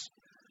cross.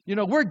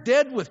 We're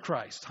dead with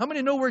Christ. How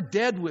many know we're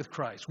dead with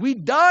Christ? We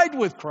died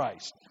with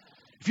Christ.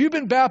 If you've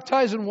been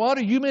baptized in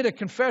water, you made a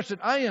confession.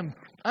 I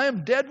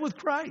am dead with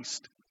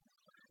Christ.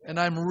 And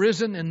I'm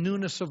risen in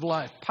newness of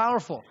life.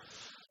 Powerful.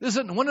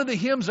 Listen, one of the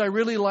hymns I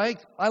really like,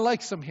 I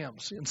like some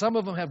hymns. And some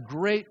of them have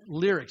great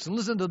lyrics. And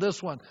listen to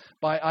this one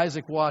by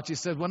Isaac Watts. He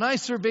said, when I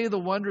survey the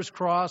wondrous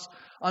cross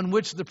on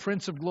which the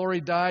Prince of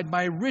Glory died,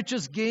 my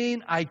richest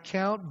gain I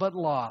count but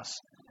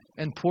loss,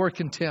 and pour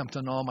contempt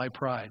on all my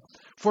pride.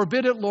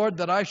 Forbid it, Lord,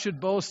 that I should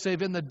boast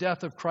save in the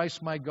death of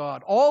Christ my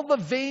God. All the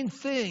vain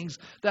things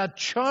that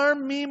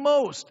charm me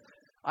most,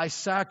 I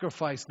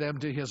sacrifice them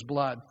to his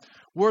blood.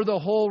 Were the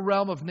whole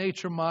realm of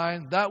nature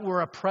mine, that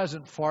were a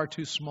present far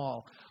too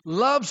small.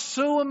 Love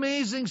so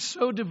amazing,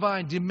 so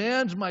divine,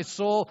 demands my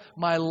soul,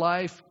 my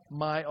life,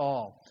 my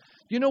all.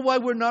 You know why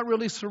we're not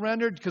really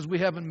surrendered? Because we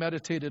haven't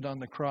meditated on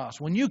the cross.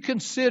 When you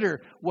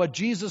consider what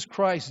Jesus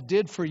Christ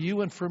did for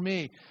you and for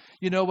me,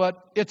 you know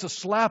what? It's a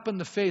slap in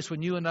the face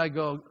when you and I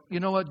go, you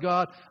know what,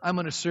 God? I'm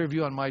going to serve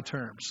you on my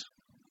terms.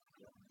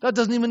 That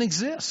doesn't even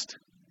exist.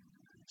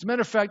 As a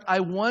matter of fact,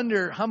 I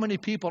wonder how many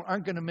people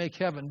aren't going to make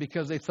heaven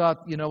because they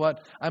thought, you know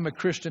what? I'm a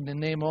Christian in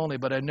name only,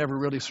 but I never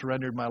really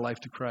surrendered my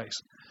life to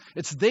Christ.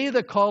 It's they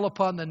that call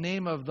upon the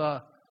name of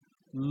the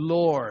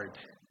Lord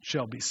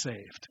shall be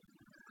saved.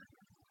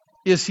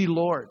 Is he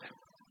Lord?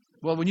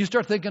 Well, when you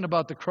start thinking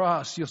about the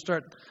cross, you'll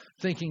start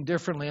thinking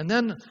differently. And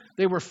then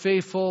they were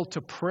faithful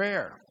to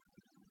prayer.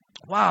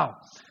 Wow.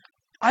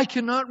 I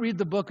cannot read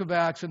the book of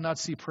Acts and not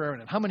see prayer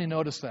in it. How many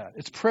notice that?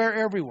 It's prayer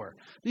everywhere.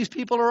 These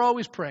people are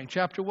always praying.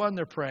 Chapter 1,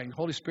 they're praying. The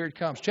Holy Spirit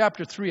comes.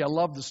 Chapter 3, I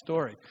love the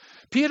story.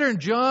 Peter and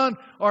John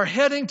are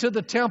heading to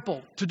the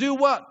temple. To do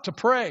what? To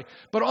pray.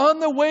 But on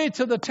the way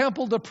to the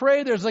temple to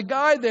pray, there's a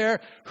guy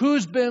there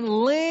who's been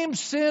lame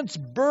since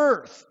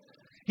birth.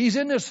 He's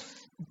in his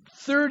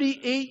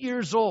 38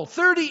 years old.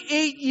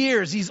 38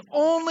 years. He's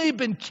only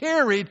been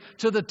carried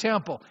to the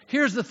temple.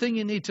 Here's the thing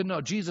you need to know.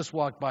 Jesus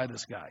walked by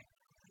this guy.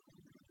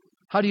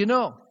 How do you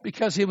know?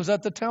 Because he was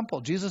at the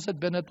temple. Jesus had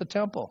been at the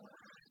temple.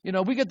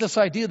 We get this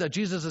idea that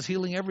Jesus is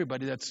healing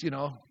everybody. That's,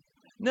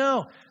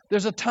 No,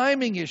 there's a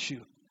timing issue.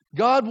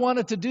 God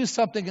wanted to do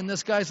something in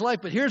this guy's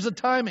life, but here's the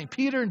timing.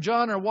 Peter and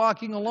John are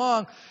walking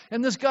along,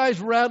 and this guy's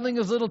rattling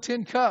his little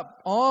tin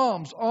cup.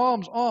 Alms,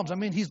 alms, alms. I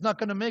mean, he's not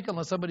going to make it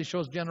unless somebody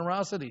shows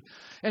generosity.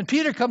 And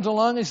Peter comes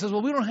along and he says,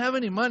 well, we don't have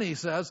any money, he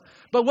says,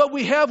 but what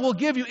we have we'll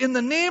give you. In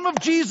the name of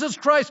Jesus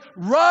Christ,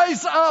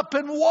 rise up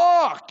and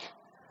walk.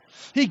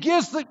 He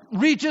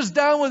reaches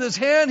down with his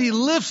hand, he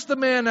lifts the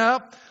man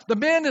up. The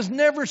man has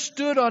never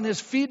stood on his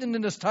feet in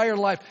his entire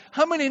life.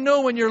 How many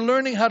know when you're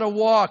learning how to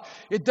walk,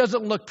 it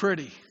doesn't look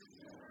pretty?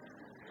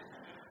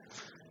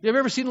 You have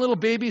ever seen a little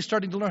baby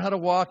starting to learn how to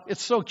walk?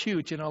 It's so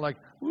cute, like,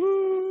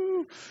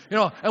 woo.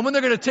 And when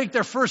they're going to take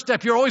their first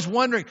step, you're always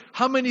wondering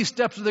how many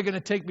steps are they going to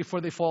take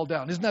before they fall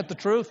down. Isn't that the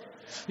truth?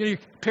 Your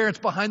parents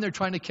behind there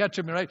trying to catch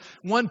them, right?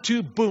 1,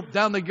 2, boom,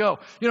 down they go.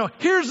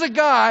 Here's a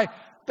guy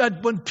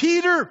that when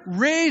Peter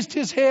raised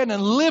his hand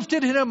and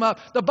lifted him up,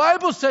 the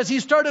Bible says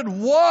he started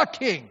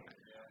walking.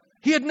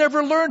 He had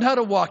never learned how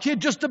to walk. He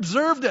had just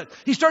observed it.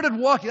 He started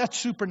walking. That's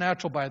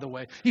supernatural, by the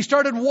way. He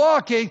started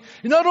walking.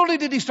 And not only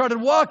did he start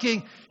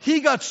walking, he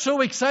got so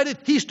excited,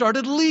 he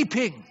started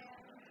leaping.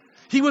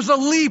 He was a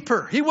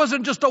leaper. He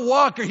wasn't just a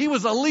walker. He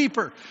was a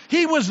leaper.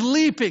 He was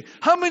leaping.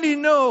 How many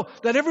know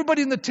that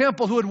everybody in the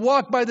temple who had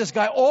walked by this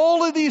guy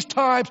all of these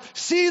times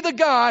see the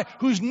guy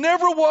who's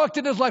never walked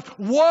in his life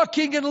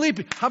walking and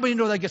leaping? How many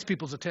know that gets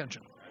people's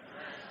attention?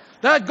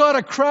 That got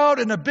a crowd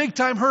in a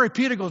big-time hurry.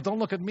 Peter goes, don't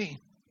look at me.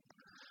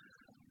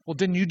 Well,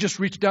 didn't you just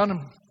reach down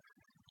and,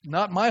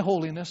 not my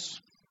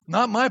holiness,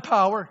 not my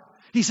power.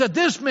 He said,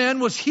 this man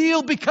was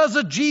healed because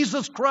of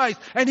Jesus Christ,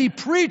 and he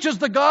preaches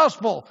the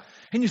gospel.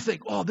 And you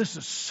think, oh, this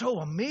is so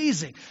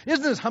amazing.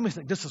 Isn't this? How many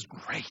think this is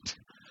great?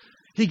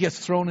 He gets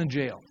thrown in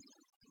jail.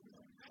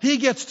 He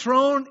gets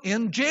thrown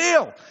in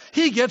jail.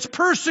 He gets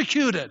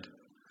persecuted.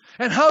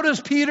 And how does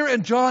Peter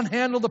and John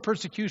handle the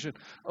persecution?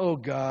 Oh,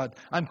 God,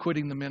 I'm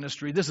quitting the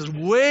ministry. This is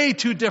way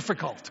too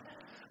difficult.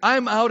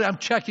 I'm out. I'm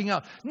checking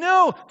out.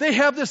 No, they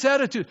have this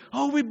attitude.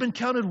 Oh, we've been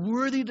counted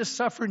worthy to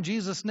suffer in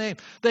Jesus' name.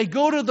 They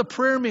go to the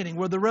prayer meeting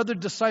where the other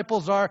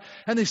disciples are,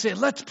 and they say,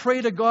 let's pray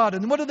to God.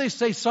 And what do they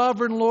say?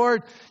 Sovereign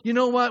Lord, you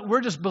know what?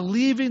 We're just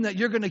believing that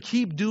you're going to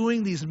keep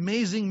doing these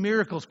amazing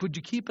miracles. Would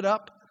you keep it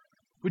up?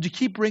 Would you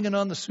keep bringing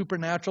on the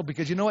supernatural?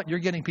 Because you know what? You're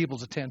getting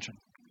people's attention.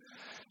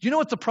 Do you know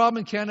what the problem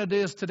in Canada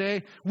is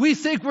today? We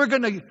think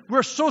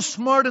we're so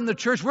smart in the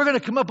church, we're going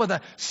to come up with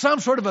some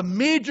sort of a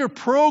major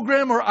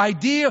program or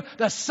idea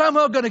that's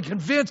somehow going to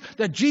convince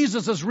that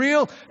Jesus is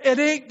real. It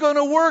ain't going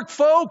to work,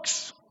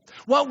 folks.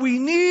 What we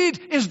need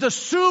is the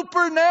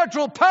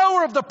supernatural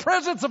power of the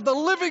presence of the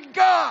living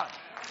God.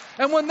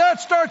 And when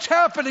that starts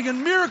happening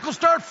and miracles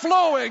start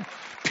flowing,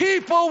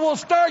 people will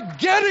start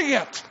getting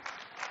it.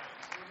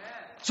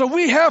 So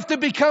we have to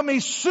become a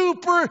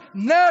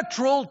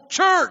supernatural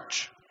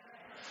church.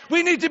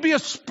 We need to be a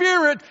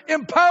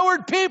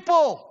spirit-empowered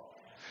people.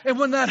 And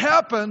when that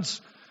happens,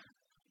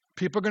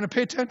 people are going to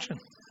pay attention.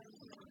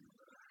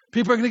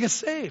 People are going to get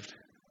saved.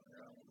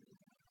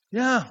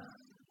 Yeah.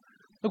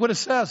 Look what it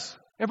says.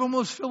 Everyone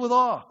was filled with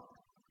awe.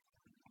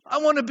 I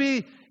want to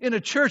be in a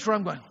church where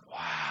I'm going,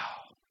 wow.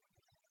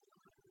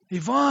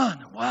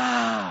 Yvonne,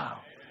 wow.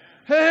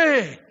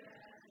 Hey,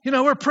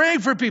 we're praying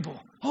for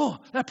people. Oh,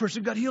 that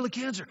person got healed of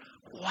cancer.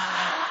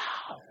 Wow.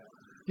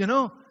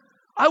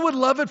 I would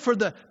love it for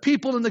the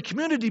people in the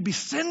community to be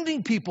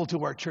sending people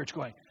to our church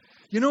going,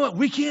 you know what,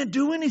 we can't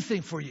do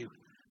anything for you.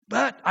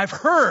 But I've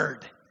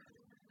heard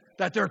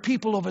that there are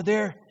people over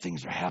there,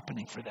 things are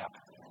happening for them.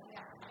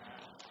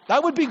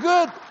 That would be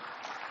good.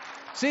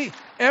 See,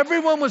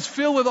 everyone was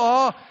filled with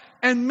awe,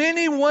 and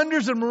many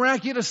wonders and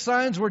miraculous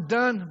signs were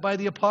done by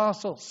the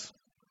apostles.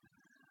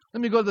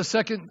 Let me go to the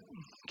second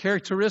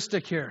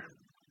characteristic here.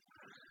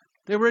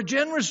 They were a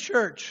generous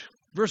church.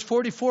 Verse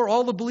 44,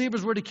 all the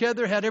believers were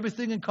together, had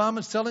everything in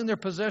common, selling their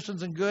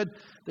possessions and good.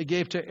 They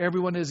gave to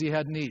everyone as he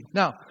had need.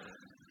 Now,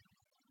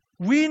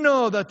 we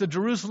know that the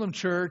Jerusalem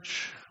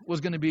church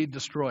was going to be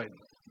destroyed.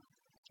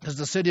 Because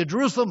the city of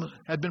Jerusalem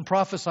had been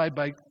prophesied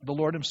by the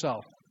Lord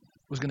himself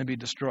was going to be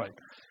destroyed.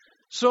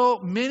 So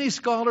many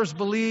scholars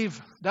believe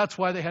that's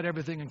why they had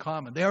everything in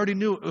common. They already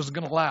knew it was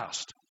going to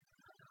last.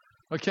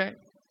 Okay?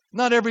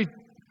 Not every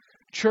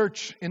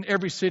church in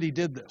every city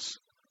did this.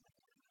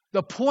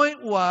 The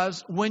point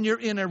was, when you're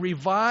in a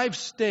revived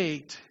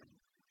state,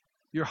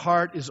 your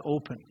heart is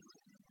open.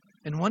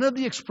 And one of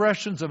the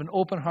expressions of an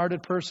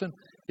open-hearted person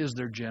is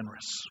they're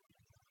generous.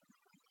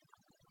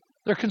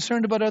 They're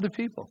concerned about other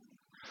people.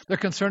 They're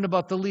concerned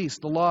about the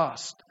least, the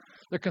lost.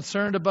 They're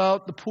concerned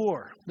about the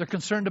poor. They're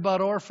concerned about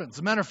orphans. As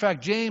a matter of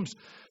fact, James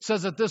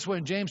says it this way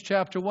in James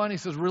chapter 1. He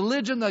says,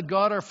 religion that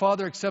God our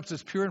Father accepts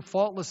as pure and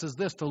faultless is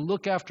this, to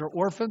look after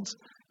orphans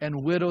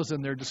and widows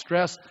in their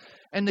distress,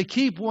 and to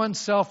keep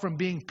oneself from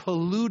being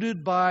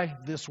polluted by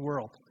this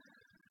world.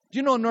 Do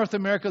you know in North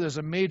America there's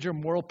a major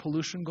moral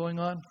pollution going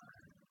on?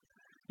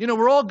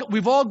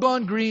 We've all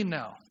gone green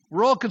now.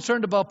 We're all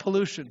concerned about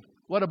pollution.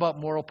 What about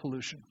moral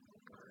pollution?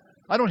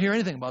 I don't hear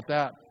anything about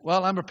that.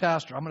 Well, I'm a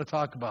pastor. I'm going to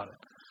talk about it.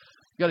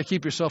 You've got to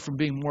keep yourself from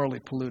being morally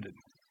polluted.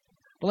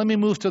 But let me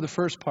move to the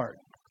first part.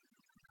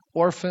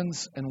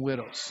 Orphans and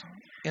widows.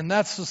 In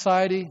that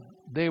society,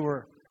 they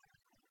were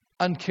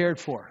uncared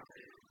for.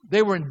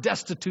 They were in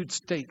destitute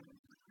state.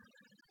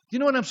 You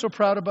know what I'm so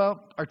proud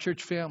about? Our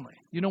church family.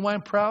 You know why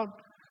I'm proud?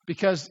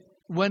 Because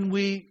when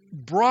we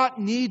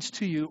brought needs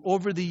to you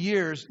over the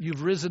years,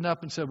 you've risen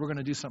up and said, we're going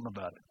to do something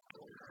about it.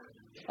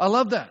 I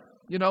love that.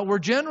 We're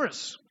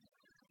generous.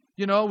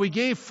 We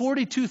gave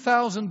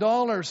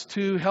 $42,000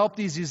 to help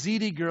these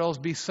Yazidi girls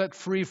be set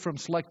free from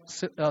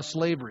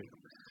slavery.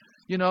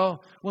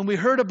 When we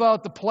heard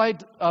about the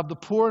plight of the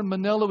poor in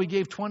Manila, we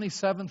gave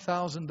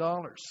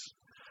 $27,000.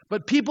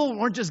 But people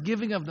weren't just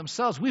giving of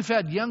themselves. We've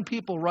had young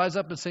people rise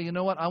up and say, you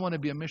know what, I want to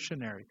be a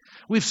missionary.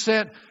 We've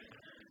sent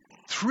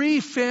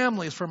 3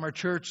 families from our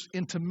church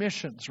into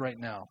missions right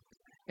now.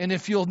 And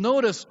if you'll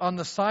notice on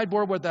the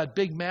sideboard where that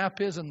big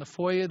map is in the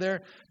foyer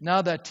there,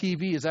 now that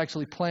TV is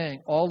actually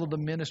playing all of the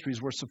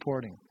ministries we're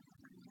supporting.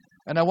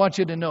 And I want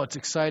you to know it's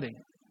exciting.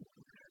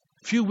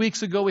 A few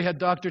weeks ago, we had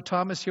Dr.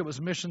 Thomas here. It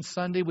was Mission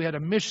Sunday. We had a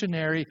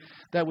missionary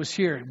that was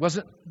here.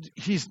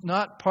 He's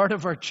not part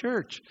of our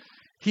church.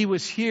 He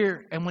was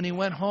here, and when he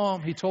went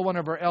home, he told one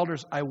of our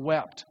elders, I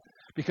wept,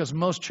 because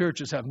most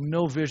churches have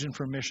no vision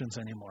for missions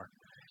anymore.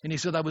 And he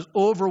said, I was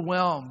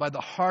overwhelmed by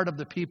the heart of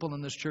the people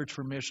in this church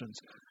for missions.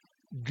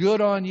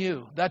 Good on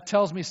you. That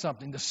tells me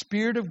something. The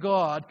Spirit of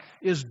God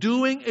is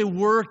doing a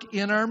work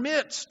in our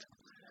midst.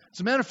 As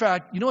a matter of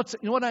fact, you know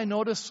what I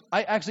notice?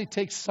 I actually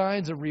take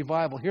signs of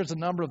revival. Here's a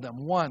number of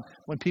them. 1,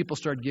 when people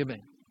start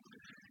giving.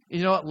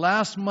 You know what?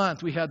 Last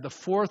month, we had the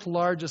 4th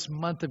largest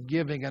month of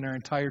giving in our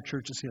entire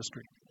church's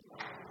history.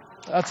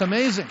 That's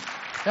amazing.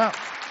 Yeah.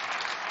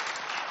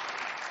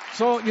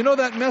 So, you know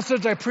that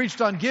message I preached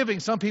on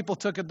giving, some people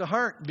took it to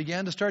heart and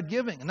began to start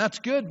giving. And that's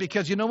good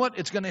because you know what?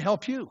 It's going to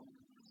help you.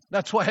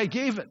 That's why I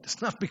gave it.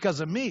 It's not because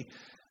of me.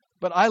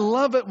 But I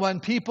love it when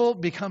people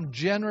become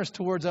generous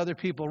towards other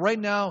people. Right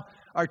now,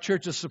 our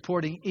church is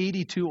supporting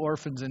 82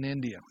 orphans in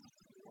India.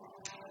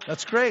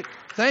 That's great.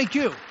 Thank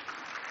you.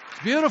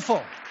 It's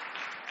beautiful.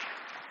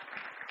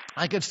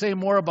 I could say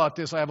more about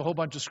this. I have a whole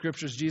bunch of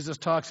scriptures. Jesus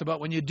talks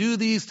about when you do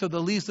these to the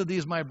least of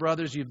these, my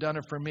brothers, you've done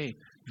it for me.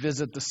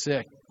 Visit the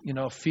sick,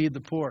 feed the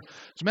poor.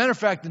 As a matter of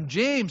fact, in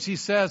James, he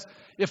says,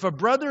 if a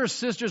brother or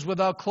sister is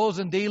without clothes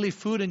and daily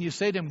food, and you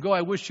say to him, go,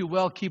 I wish you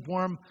well, keep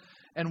warm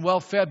and well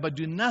fed, but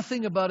do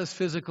nothing about his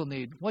physical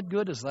need. What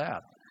good is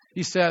that?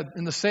 He said,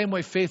 in the same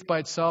way, faith by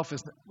itself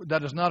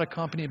that is not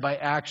accompanied by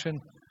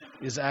action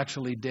is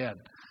actually dead.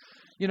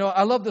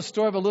 I love the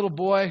story of a little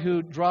boy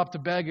who dropped a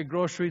bag of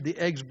grocery. The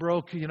eggs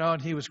broke,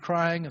 and he was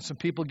crying, and some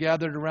people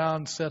gathered around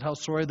and said how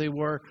sorry they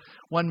were.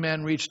 One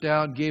man reached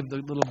down, gave the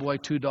little boy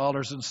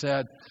 $2 and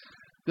said,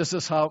 this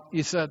is how,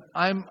 he said,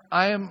 I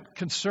am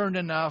concerned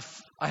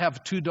enough. I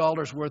have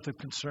 $2 worth of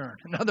concern.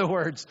 In other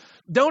words,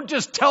 don't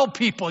just tell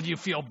people you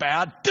feel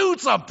bad. Do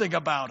something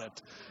about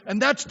it. And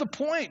that's the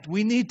point.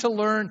 We need to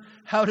learn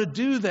how to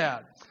do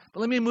that. But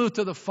let me move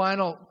to the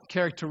final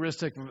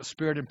characteristic of a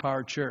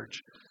Spirit-empowered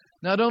church.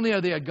 Not only are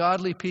they a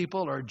godly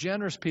people or a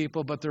generous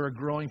people, but they're a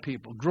growing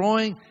people.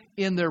 Growing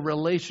in their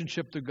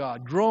relationship to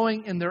God.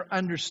 Growing in their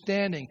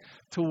understanding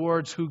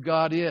towards who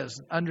God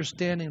is.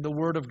 Understanding the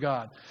Word of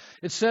God.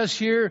 It says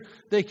here,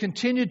 they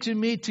continued to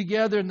meet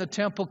together in the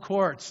temple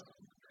courts.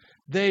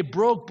 They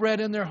broke bread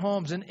in their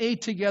homes and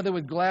ate together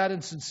with glad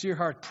and sincere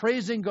heart,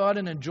 praising God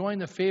and enjoying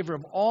the favor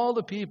of all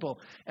the people.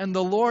 And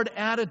the Lord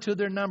added to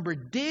their number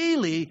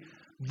daily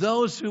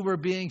those who were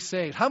being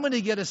saved. How many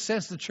get a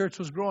sense the church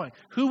was growing?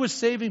 Who was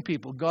saving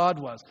people? God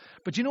was.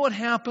 But you know what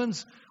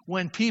happens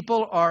when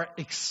people are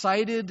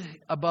excited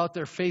about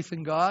their faith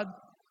in God?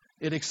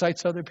 It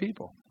excites other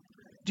people.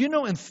 Do you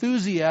know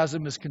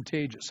enthusiasm is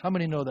contagious? How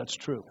many know that's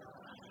true?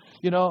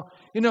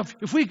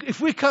 If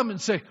we come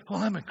and say,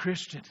 well, I'm a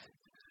Christian,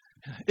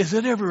 is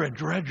it ever a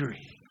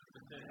drudgery?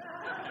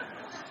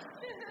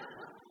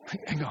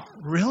 I go,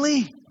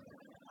 really?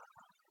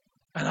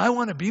 And I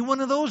want to be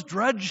one of those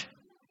drudge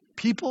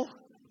people?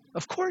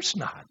 Of course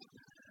not.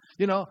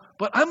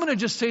 But I'm going to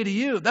just say to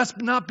you, that's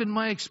not been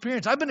my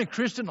experience. I've been a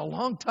Christian a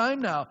long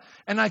time now,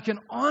 and I can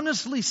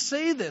honestly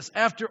say this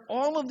after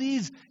all of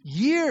these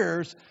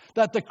years,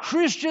 that the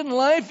Christian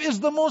life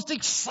is the most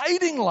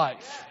exciting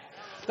life.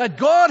 That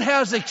God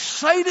has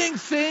exciting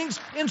things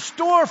in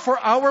store for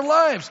our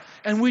lives,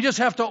 and we just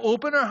have to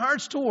open our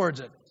hearts towards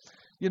it.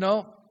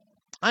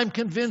 I'm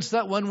convinced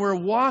that when we're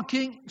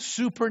walking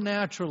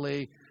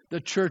supernaturally,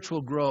 the church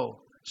will grow.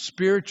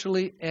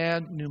 Spiritually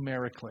and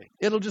numerically.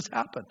 It'll just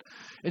happen.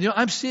 And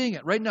I'm seeing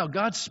it right now.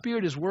 God's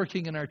Spirit is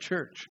working in our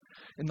church.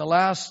 In the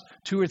last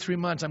 2 or 3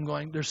 months, I'm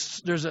going,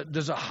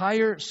 there's a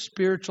higher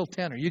spiritual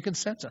tenor. You can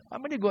sense it. How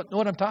many know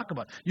what I'm talking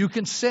about? You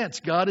can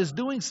sense God is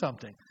doing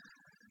something.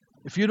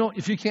 If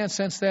you can't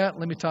sense that,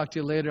 let me talk to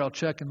you later. I'll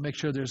check and make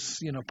sure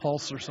there's,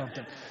 pulse or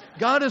something.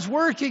 God is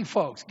working,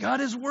 folks.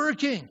 God is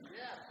working.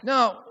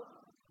 Now,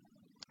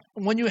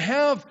 when you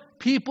have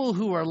people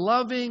who are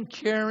loving,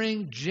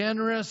 caring,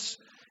 generous,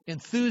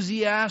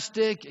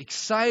 enthusiastic,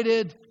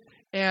 excited,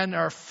 and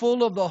are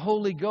full of the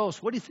Holy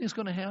Ghost, what do you think is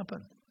going to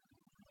happen?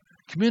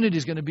 Community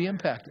is going to be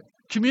impacted.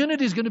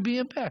 Community is going to be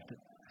impacted.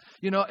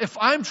 If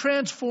I'm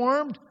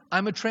transformed,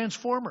 I'm a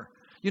transformer.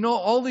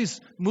 All these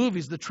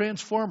movies, the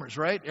Transformers,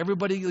 right?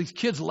 These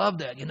kids love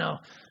that,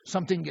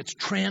 something gets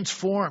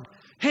transformed.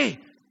 Hey,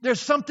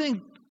 there's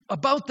something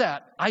about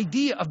that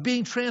idea of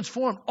being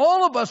transformed.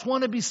 All of us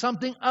want to be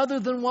something other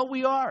than what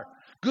we are.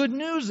 Good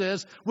news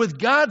is, with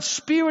God's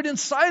Spirit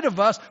inside of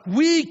us,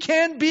 we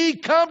can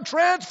become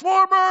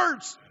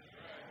transformers.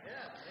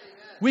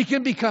 We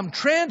can become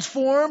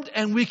transformed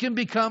and we can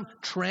become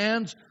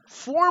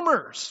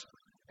transformers.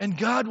 And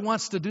God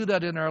wants to do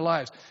that in our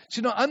lives.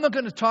 So, I'm not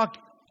going to talk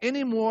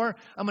anymore.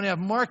 I'm going to have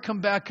Mark come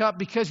back up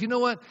because you know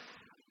what?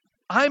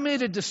 I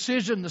made a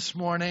decision this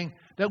morning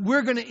that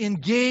we're going to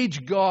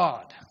engage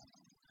God.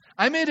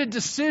 I made a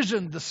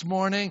decision this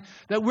morning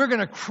that we're going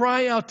to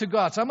cry out to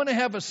God. So I'm going to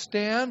have a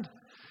stand,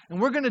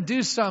 and we're going to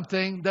do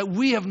something that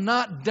we have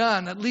not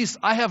done. At least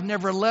I have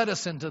never led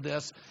us into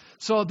this.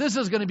 So this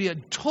is going to be a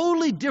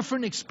totally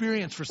different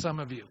experience for some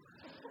of you.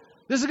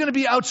 This is going to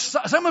be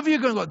outside. Some of you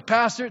are going to go,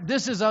 Pastor,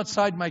 this is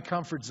outside my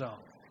comfort zone.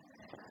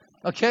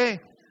 Okay?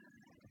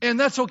 And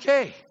that's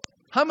okay.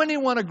 How many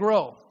want to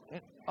grow?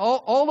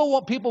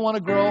 All the people want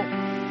to grow.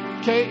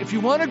 Okay? If you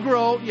want to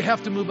grow, you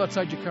have to move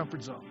outside your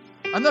comfort zone.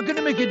 I'm not going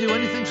to make you do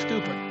anything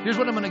stupid. Here's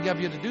what I'm going to give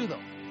you to do,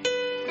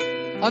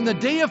 though. On the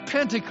day of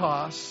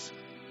Pentecost,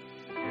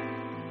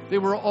 they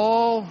were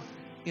all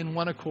in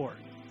one accord.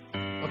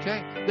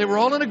 Okay? They were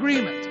all in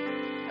agreement.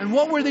 And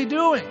what were they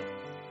doing?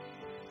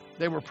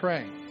 They were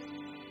praying.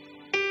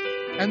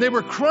 And they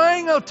were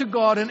crying out to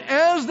God. And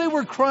as they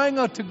were crying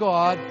out to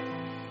God,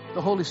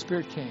 the Holy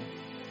Spirit came.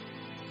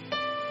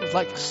 It was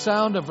like the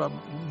sound of a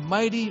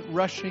mighty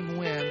rushing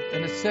wind.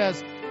 And it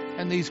says,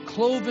 and these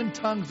cloven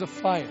tongues of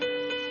fire,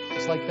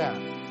 just like that,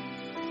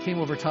 came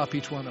over top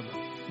each one of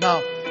them.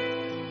 Now,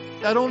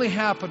 that only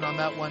happened on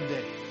that one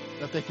day,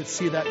 that they could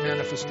see that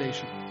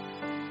manifestation.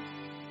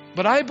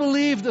 But I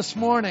believe this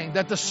morning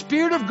that the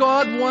Spirit of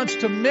God wants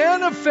to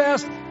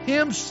manifest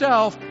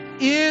Himself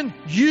in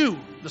you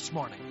this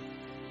morning,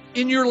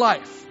 in your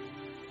life,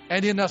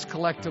 and in us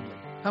collectively.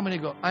 How many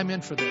go, I'm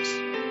in for this?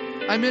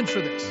 I'm in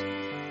for this.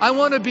 I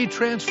want to be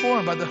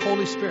transformed by the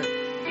Holy Spirit.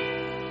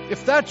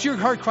 If that's your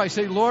heart cry,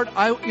 say, Lord,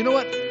 you know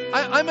what?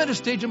 I'm at a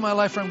stage in my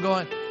life where I'm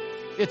going,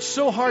 it's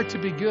so hard to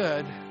be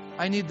good.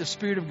 I need the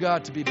Spirit of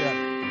God to be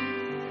better.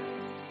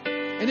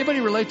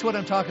 Anybody relate to what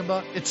I'm talking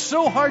about? It's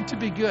so hard to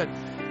be good.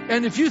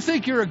 And if you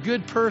think you're a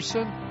good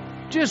person,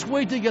 just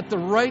wait to get the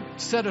right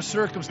set of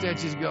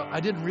circumstances and go, I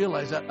didn't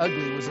realize that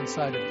ugly was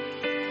inside of me.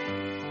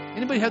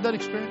 Anybody had that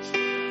experience?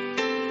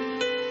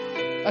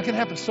 That can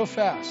happen so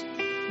fast.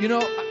 You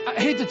know, I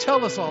hate to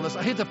tell us all this.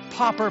 I hate to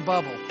pop our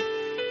bubble.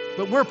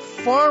 But we're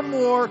far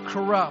more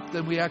corrupt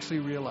than we actually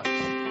realize.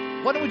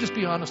 Why don't we just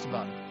be honest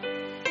about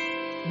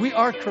it? We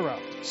are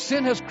corrupt.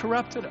 Sin has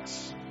corrupted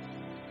us.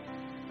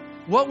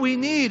 What we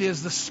need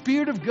is the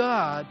Spirit of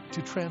God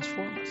to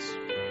transform us.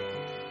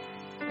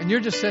 And you're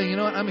just saying, you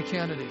know what, I'm a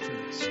candidate for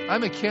this.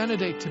 I'm a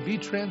candidate to be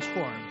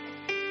transformed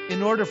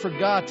in order for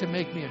God to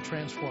make me a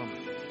transformer.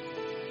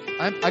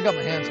 I got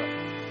my hands up.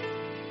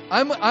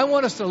 I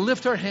want us to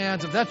lift our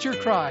hands. If that's your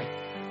cry,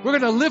 we're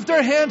going to lift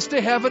our hands to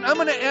heaven. I'm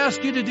going to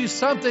ask you to do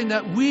something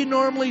that we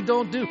normally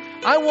don't do.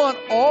 I want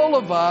all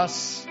of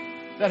us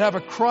that have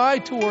a cry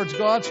towards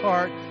God's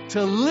heart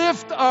to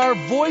lift our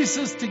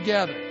voices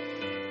together.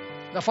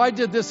 Now, if I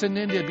did this in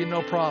India, it'd be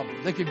no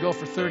problem. They could go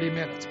for 30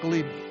 minutes.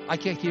 Believe me, I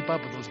can't keep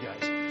up with those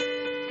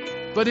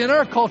guys. But in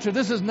our culture,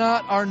 this is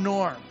not our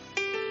norm.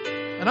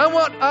 And I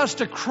want us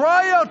to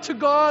cry out to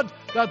God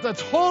that the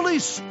Holy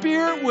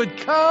Spirit would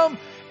come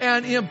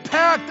and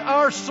impact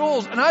our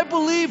souls. And I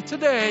believe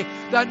today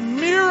that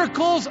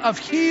miracles of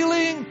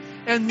healing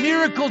and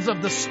miracles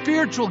of the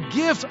spiritual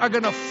gifts are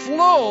going to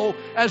flow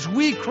as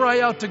we cry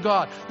out to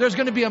God. There's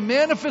going to be a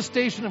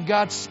manifestation of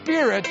God's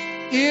Spirit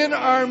in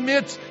our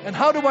midst. And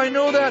how do I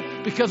know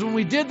that? Because when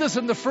we did this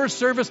in the first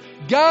service,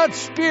 God's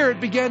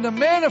Spirit began to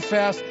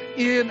manifest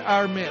in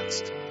our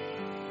midst.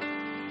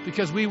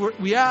 Because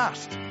we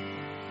asked.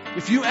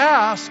 If you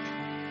ask,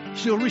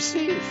 you'll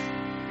receive.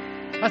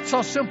 That's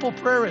how simple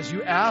prayer is.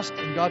 You ask,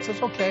 and God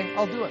says, okay,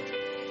 I'll do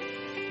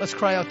it. Let's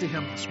cry out to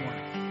Him this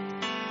morning.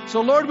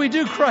 So, Lord, we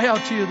do cry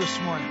out to You this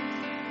morning.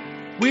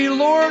 We,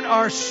 Lord,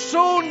 are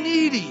so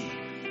needy.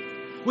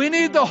 We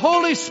need the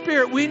Holy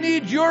Spirit. We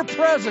need Your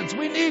presence.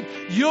 We need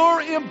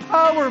Your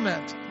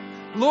empowerment.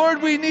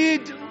 Lord, we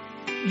need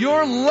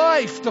Your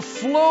life to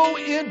flow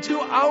into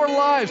our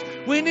lives.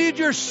 We need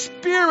Your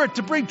Spirit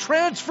to bring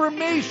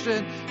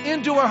transformation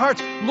into our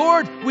hearts.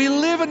 Lord, we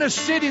live in a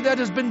city that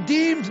has been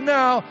deemed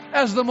now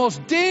as the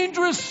most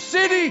dangerous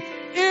city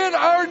in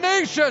our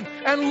nation.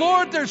 And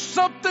Lord, there's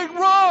something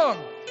wrong.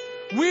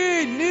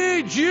 We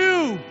need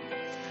You.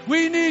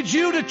 We need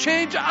You to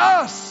change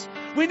us.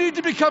 We need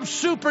to become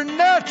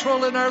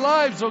supernatural in our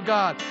lives, oh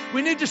God.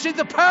 We need to see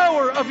the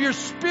power of Your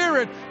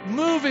Spirit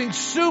moving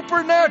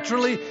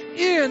supernaturally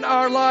in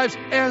our lives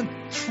and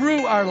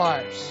through our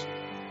lives.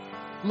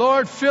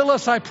 Lord, fill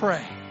us, I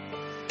pray.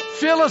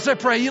 Fill us, I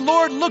pray.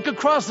 Lord, look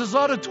across this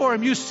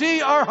auditorium. You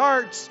see our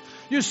hearts.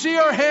 You see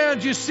our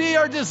hands. You see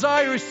our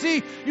desire.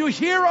 You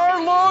hear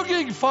our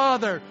longing,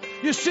 Father.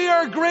 You see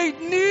our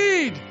great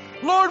need.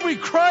 Lord, we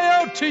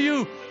cry out to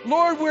You.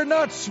 Lord, we're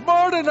not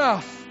smart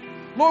enough.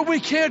 Lord, we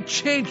can't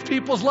change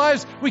people's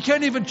lives. We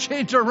can't even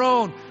change our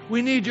own.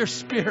 We need Your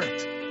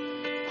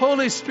Spirit.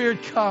 Holy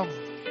Spirit, come.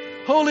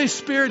 Holy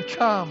Spirit,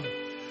 come.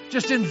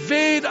 Just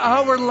invade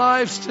our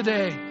lives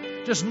today.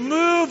 Just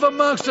move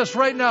amongst us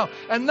right now.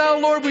 And now,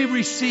 Lord, we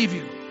receive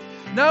You.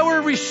 Now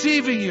we're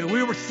receiving You.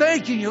 We were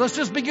thanking You. Let's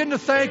just begin to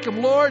thank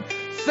Him. Lord,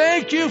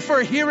 thank You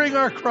for hearing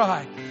our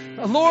cry.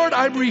 Lord,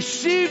 I'm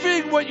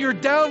receiving what you're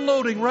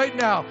downloading right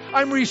now.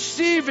 I'm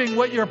receiving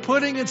what you're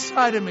putting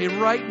inside of me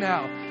right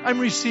now. I'm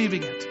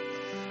receiving it.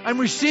 I'm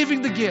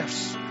receiving the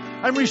gifts.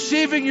 I'm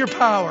receiving your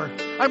power.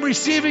 I'm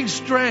receiving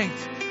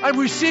strength. I'm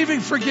receiving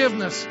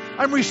forgiveness.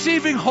 I'm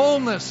receiving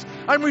wholeness.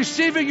 I'm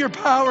receiving your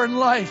power and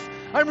life.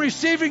 I'm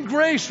receiving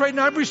grace right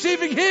now. I'm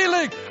receiving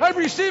healing. I'm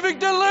receiving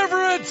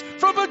deliverance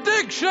from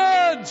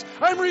addictions.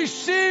 I'm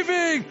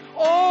receiving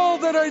all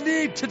that I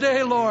need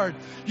today, Lord.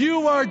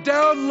 You are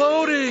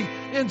downloading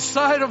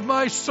inside of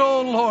my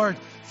soul, Lord.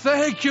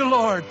 Thank you,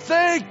 Lord.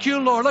 Thank you,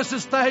 Lord. Let's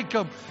just thank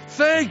Him.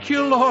 Thank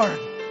you, Lord.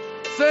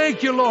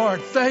 Thank you,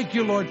 Lord. Thank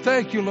you, Lord.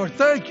 Thank you, Lord.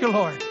 Thank you,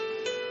 Lord.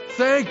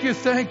 Thank you,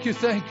 thank you,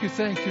 thank you,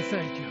 thank you,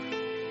 thank you.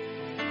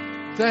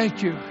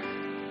 Thank you.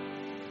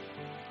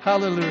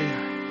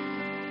 Hallelujah.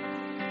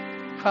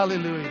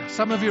 Hallelujah.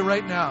 Some of you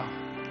right now,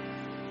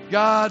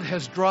 God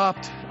has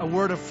dropped a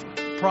word of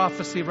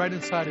prophecy right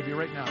inside of you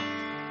right now.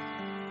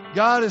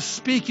 God is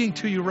speaking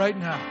to you right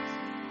now.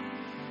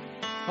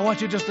 I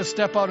want you just to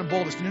step out in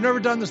boldness. You've never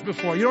done this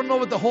before. You don't know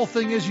what the whole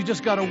thing is. You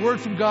just got a word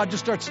from God.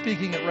 Just start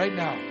speaking it right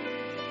now.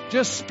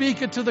 Just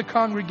speak it to the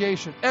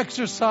congregation.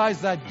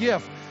 Exercise that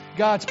gift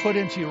God's put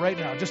into you right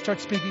now. Just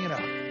start speaking it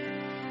out.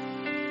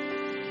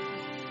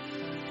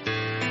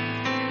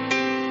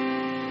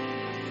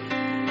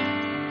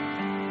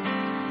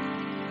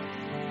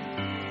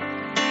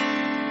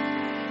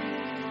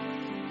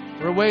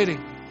 We're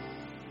waiting.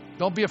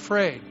 Don't be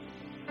afraid.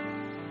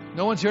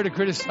 No one's here to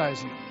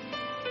criticize you.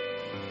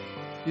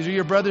 These are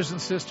your brothers and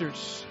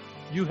sisters.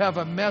 You have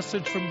a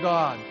message from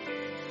God.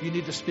 You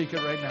need to speak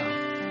it right now.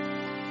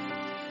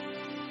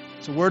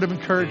 It's a word of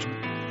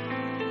encouragement.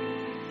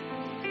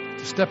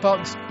 To step out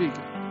and speak it.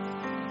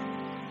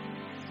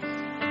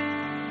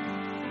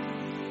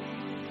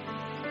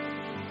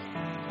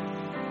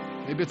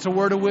 Maybe it's a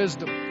word of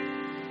wisdom.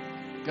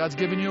 God's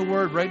giving you a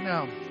word right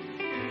now.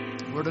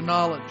 A word of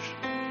knowledge.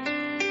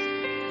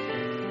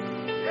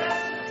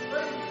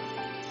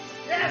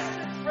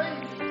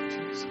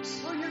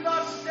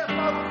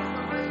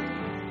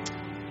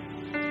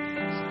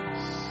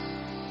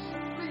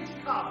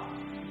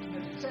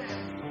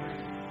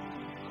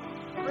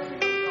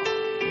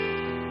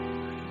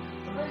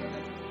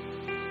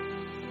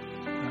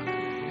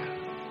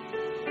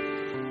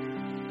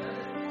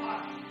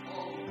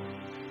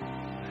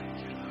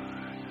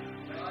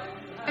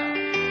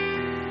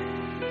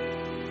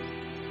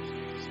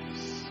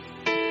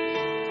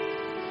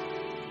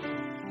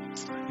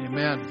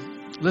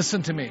 Amen.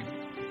 Listen to me.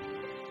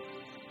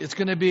 It's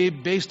going to be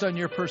based on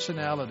your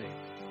personality.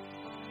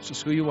 It's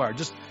just who you are.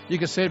 You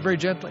can say it very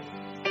gently.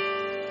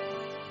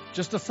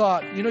 Just a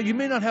thought. You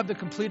may not have the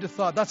completed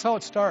thought. That's how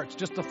it starts.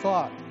 Just a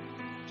thought.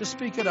 Just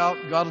speak it out.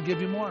 God will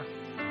give you more.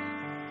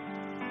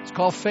 It's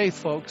called faith,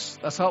 folks.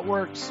 That's how it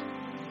works.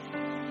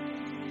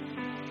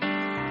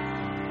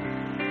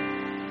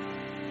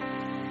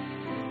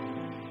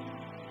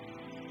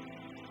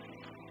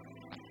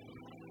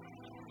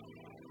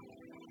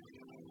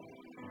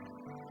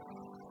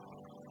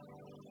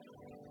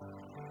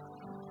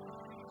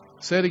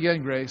 Say it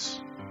again, Grace.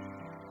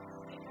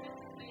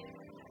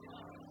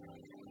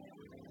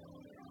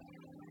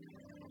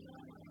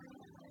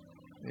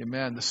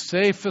 Amen. The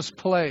safest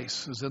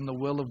place is in the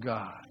will of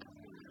God.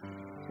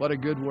 What a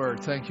good word.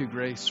 Thank you,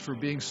 Grace, for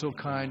being so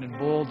kind and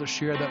bold to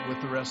share that with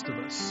the rest of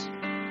us.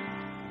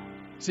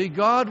 See,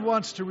 God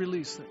wants to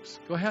release things.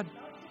 Go ahead.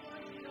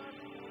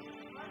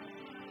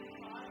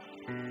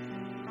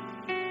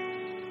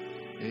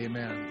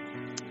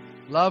 Amen.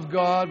 Love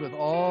God with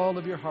all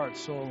of your heart,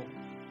 soul,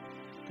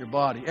 your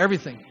body,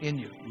 everything in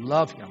you.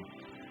 Love Him.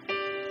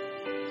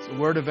 It's a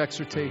word of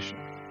exhortation.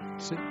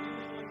 See?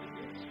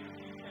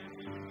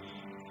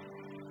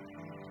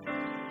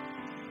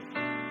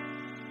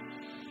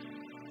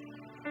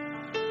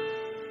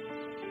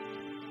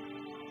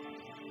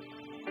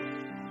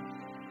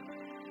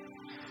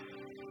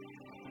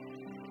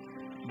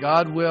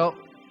 God will.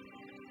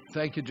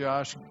 Thank you,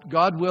 Josh.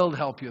 God will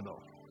help you,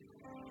 though.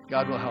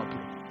 God will help you.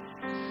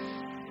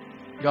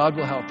 God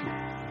will help you.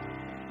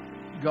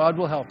 God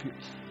will help you.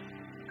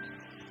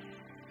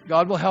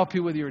 God will help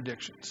you with your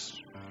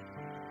addictions.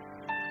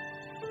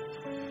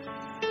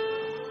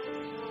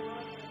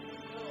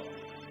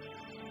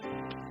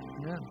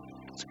 Yeah,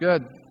 it's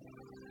good.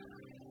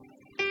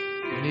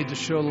 You need to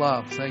show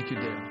love. Thank you,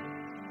 Dale.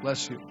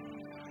 Bless you.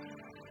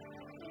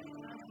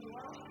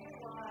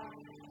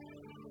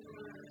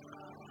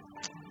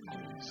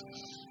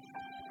 Jesus.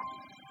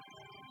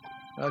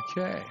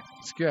 Okay,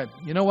 it's good.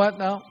 You know what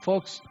now,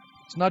 folks?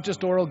 It's not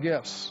just oral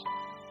gifts.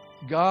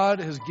 God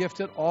has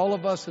gifted all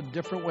of us in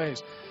different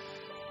ways.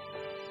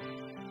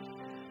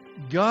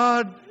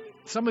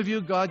 Some of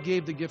you, God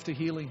gave the gift of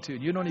healing to.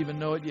 You don't even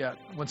know it yet.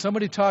 When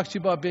somebody talks to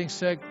you about being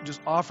sick, just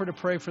offer to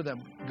pray for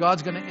them.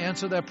 God's going to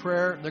answer that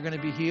prayer. They're going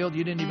to be healed.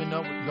 You didn't even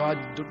know God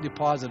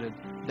deposited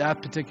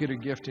that particular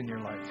gift in your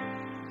life.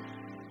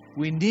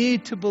 We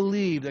need to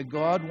believe that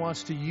God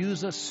wants to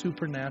use us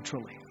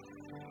supernaturally.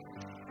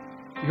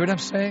 You hear what I'm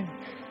saying?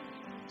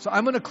 So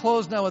I'm going to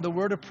close now with a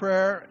word of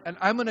prayer, and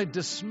I'm going to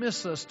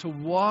dismiss us to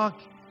walk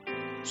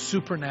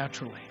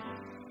supernaturally.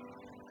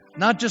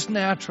 Not just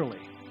naturally.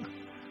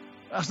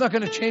 That's not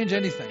going to change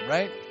anything,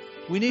 right?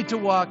 We need to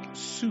walk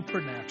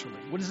supernaturally.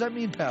 What does that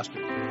mean, Pastor?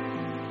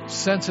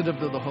 Sensitive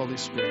to the Holy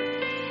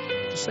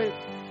Spirit. Just say,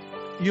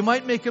 you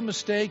might make a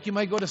mistake, you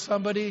might go to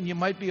somebody and you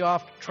might be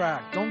off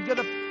track. Don't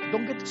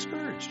get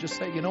discouraged. Just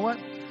say, you know what?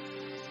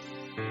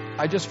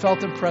 I just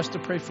felt impressed to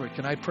pray for you.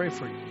 Can I pray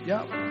for you?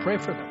 Yeah, pray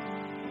for them.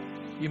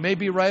 You may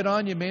be right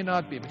on, you may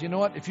not be. But you know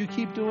what? If you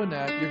keep doing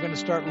that, you're going to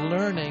start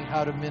learning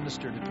how to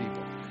minister to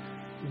people.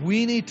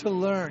 We need to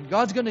learn.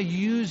 God's going to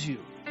use you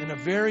in a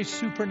very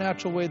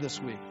supernatural way this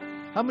week.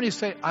 How many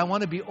say, I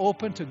want to be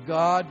open to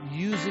God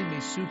using me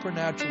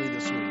supernaturally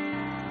this week?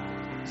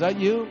 Is that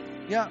you?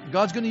 Yeah,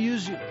 God's going to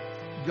use you.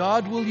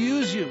 God will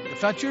use you.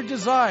 If that's your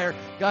desire,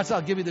 God said,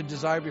 I'll give you the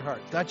desire of your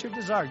heart. If that's your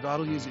desire, God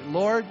will use you.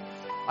 Lord,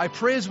 I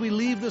pray as we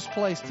leave this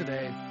place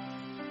today,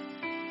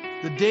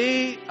 the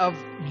day of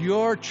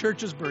your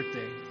church's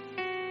birthday,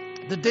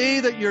 the day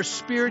that your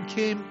Spirit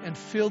came and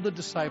filled the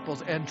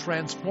disciples and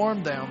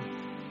transformed them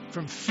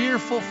from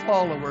fearful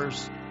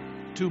followers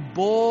to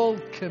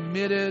bold,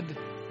 committed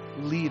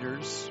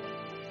leaders.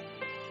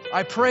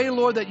 I pray,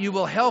 Lord, that you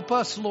will help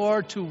us,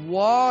 Lord, to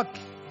walk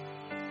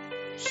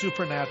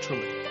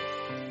supernaturally,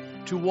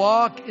 to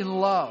walk in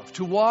love,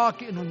 to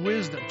walk in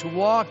wisdom, to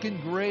walk in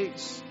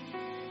grace,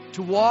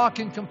 to walk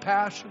in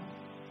compassion,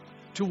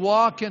 to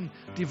walk in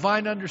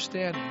divine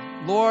understanding.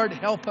 Lord,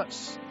 help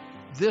us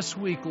this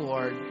week,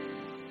 Lord,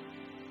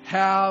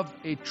 have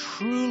a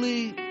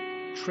truly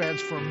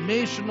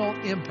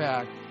transformational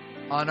impact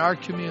on our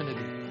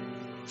community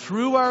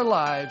through our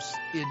lives.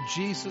 In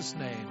Jesus'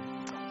 name,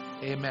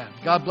 amen.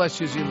 God bless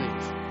you as you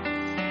leave.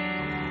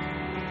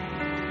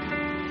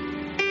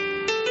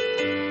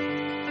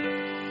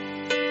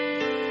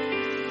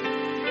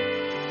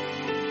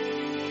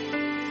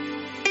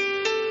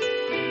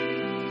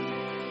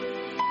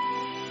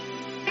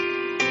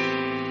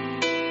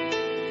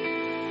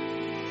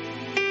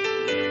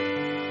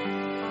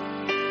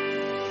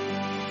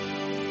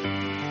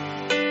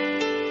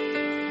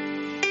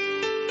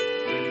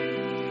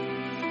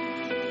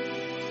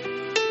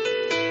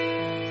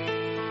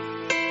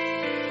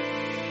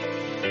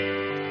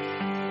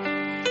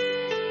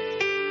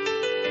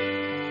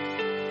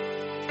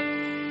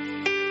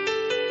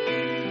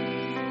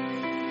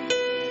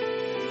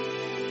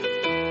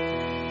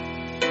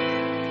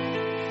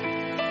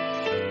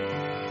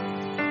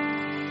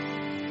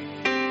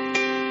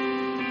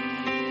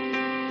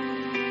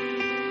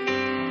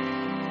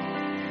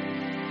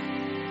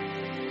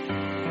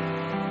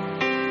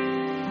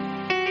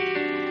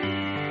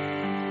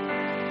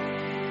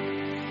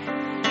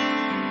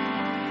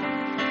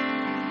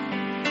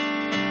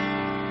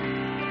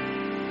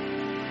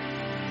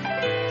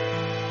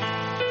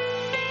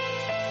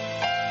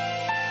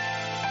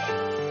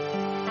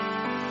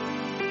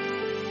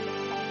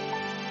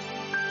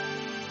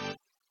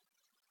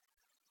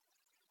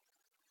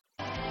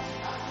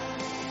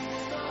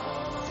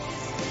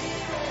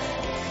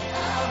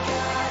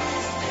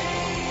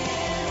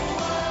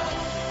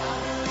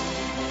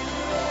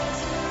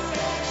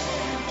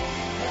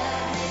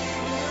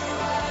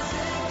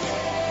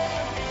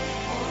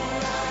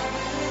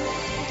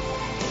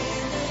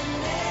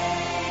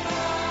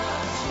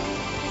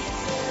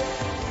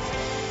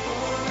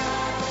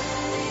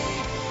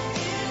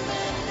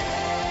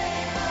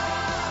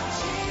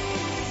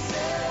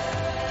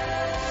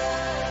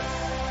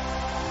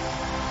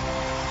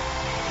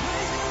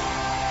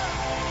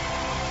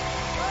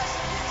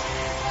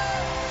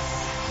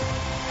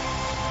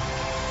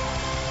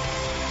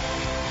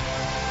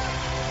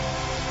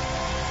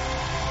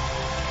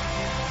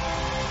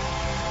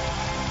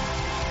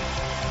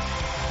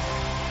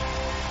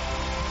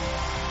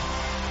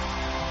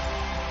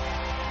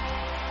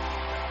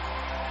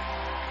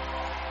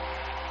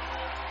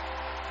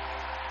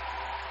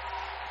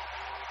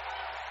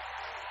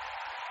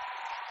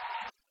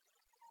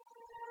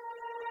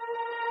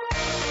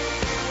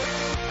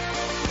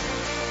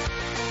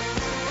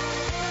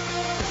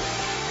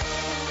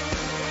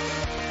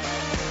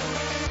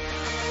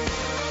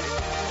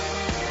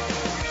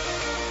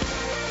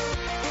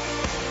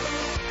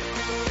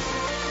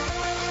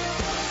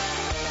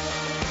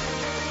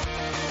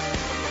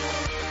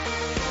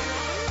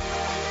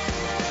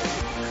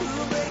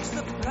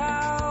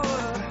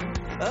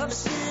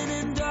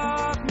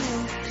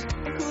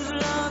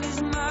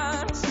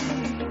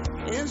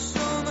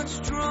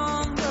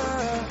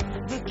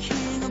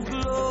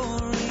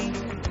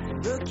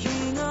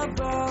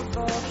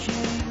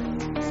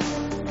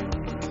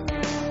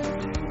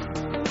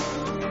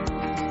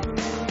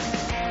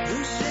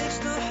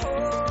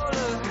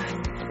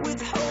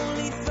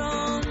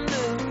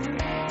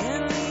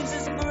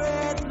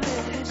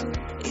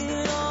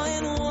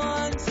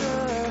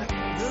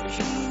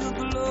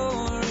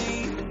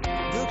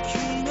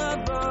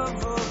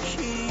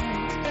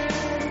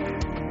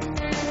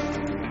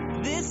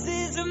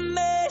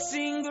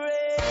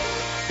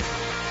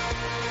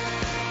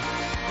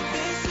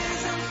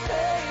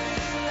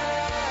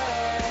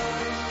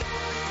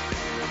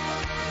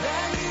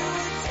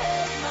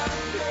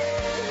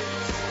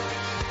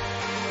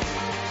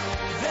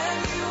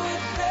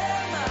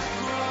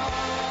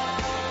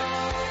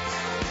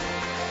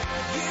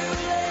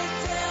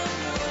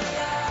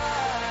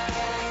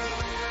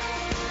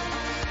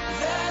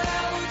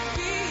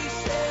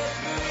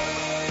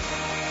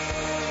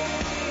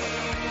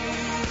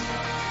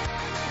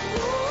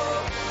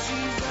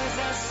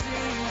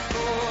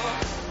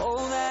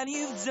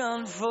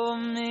 done for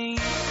me.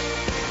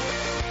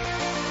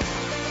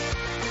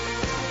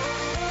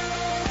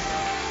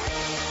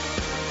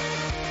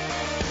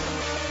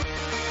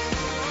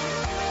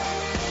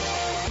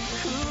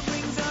 Who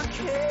brings our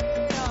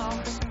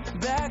chaos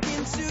back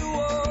into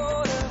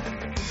order?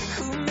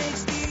 Who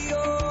makes the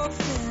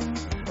orphan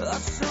a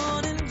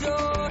son and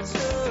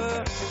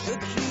daughter? The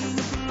King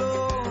of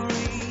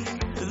glory,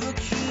 the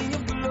King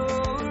of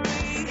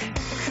glory,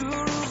 who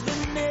rules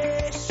the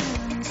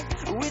nations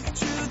with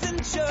truth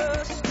and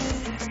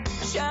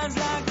justice, shines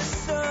like the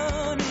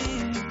sun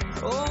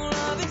in all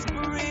of its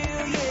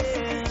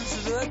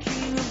brilliance. The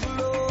King of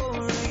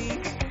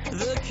glory,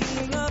 the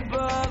King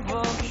above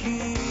all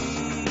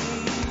kings.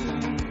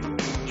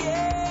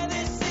 Yeah,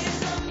 this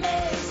is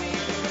amazing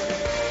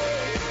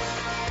grace.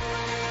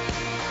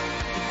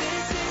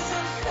 This is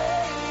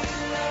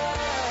unfailing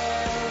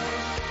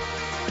love.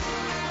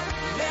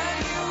 That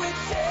you would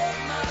take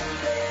my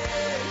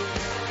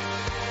place,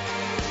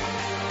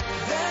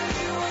 that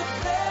you would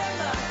bear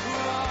my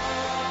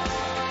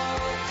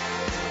cross.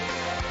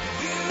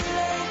 You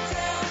laid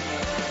down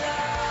your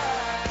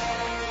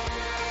life,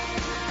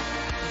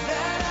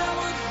 that I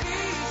would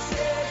be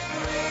set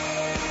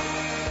free.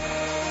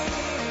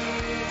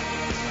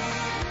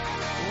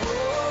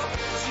 Oh,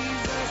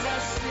 Jesus, I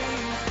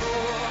sing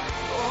for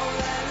all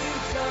that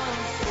you've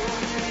done for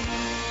me.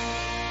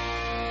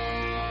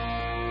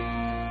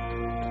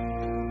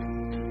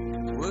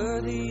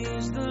 Worthy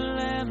is the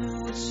Lamb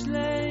who was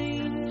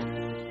slain.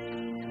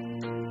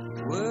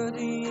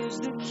 Worthy is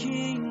the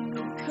King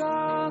who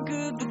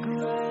conquered the grave.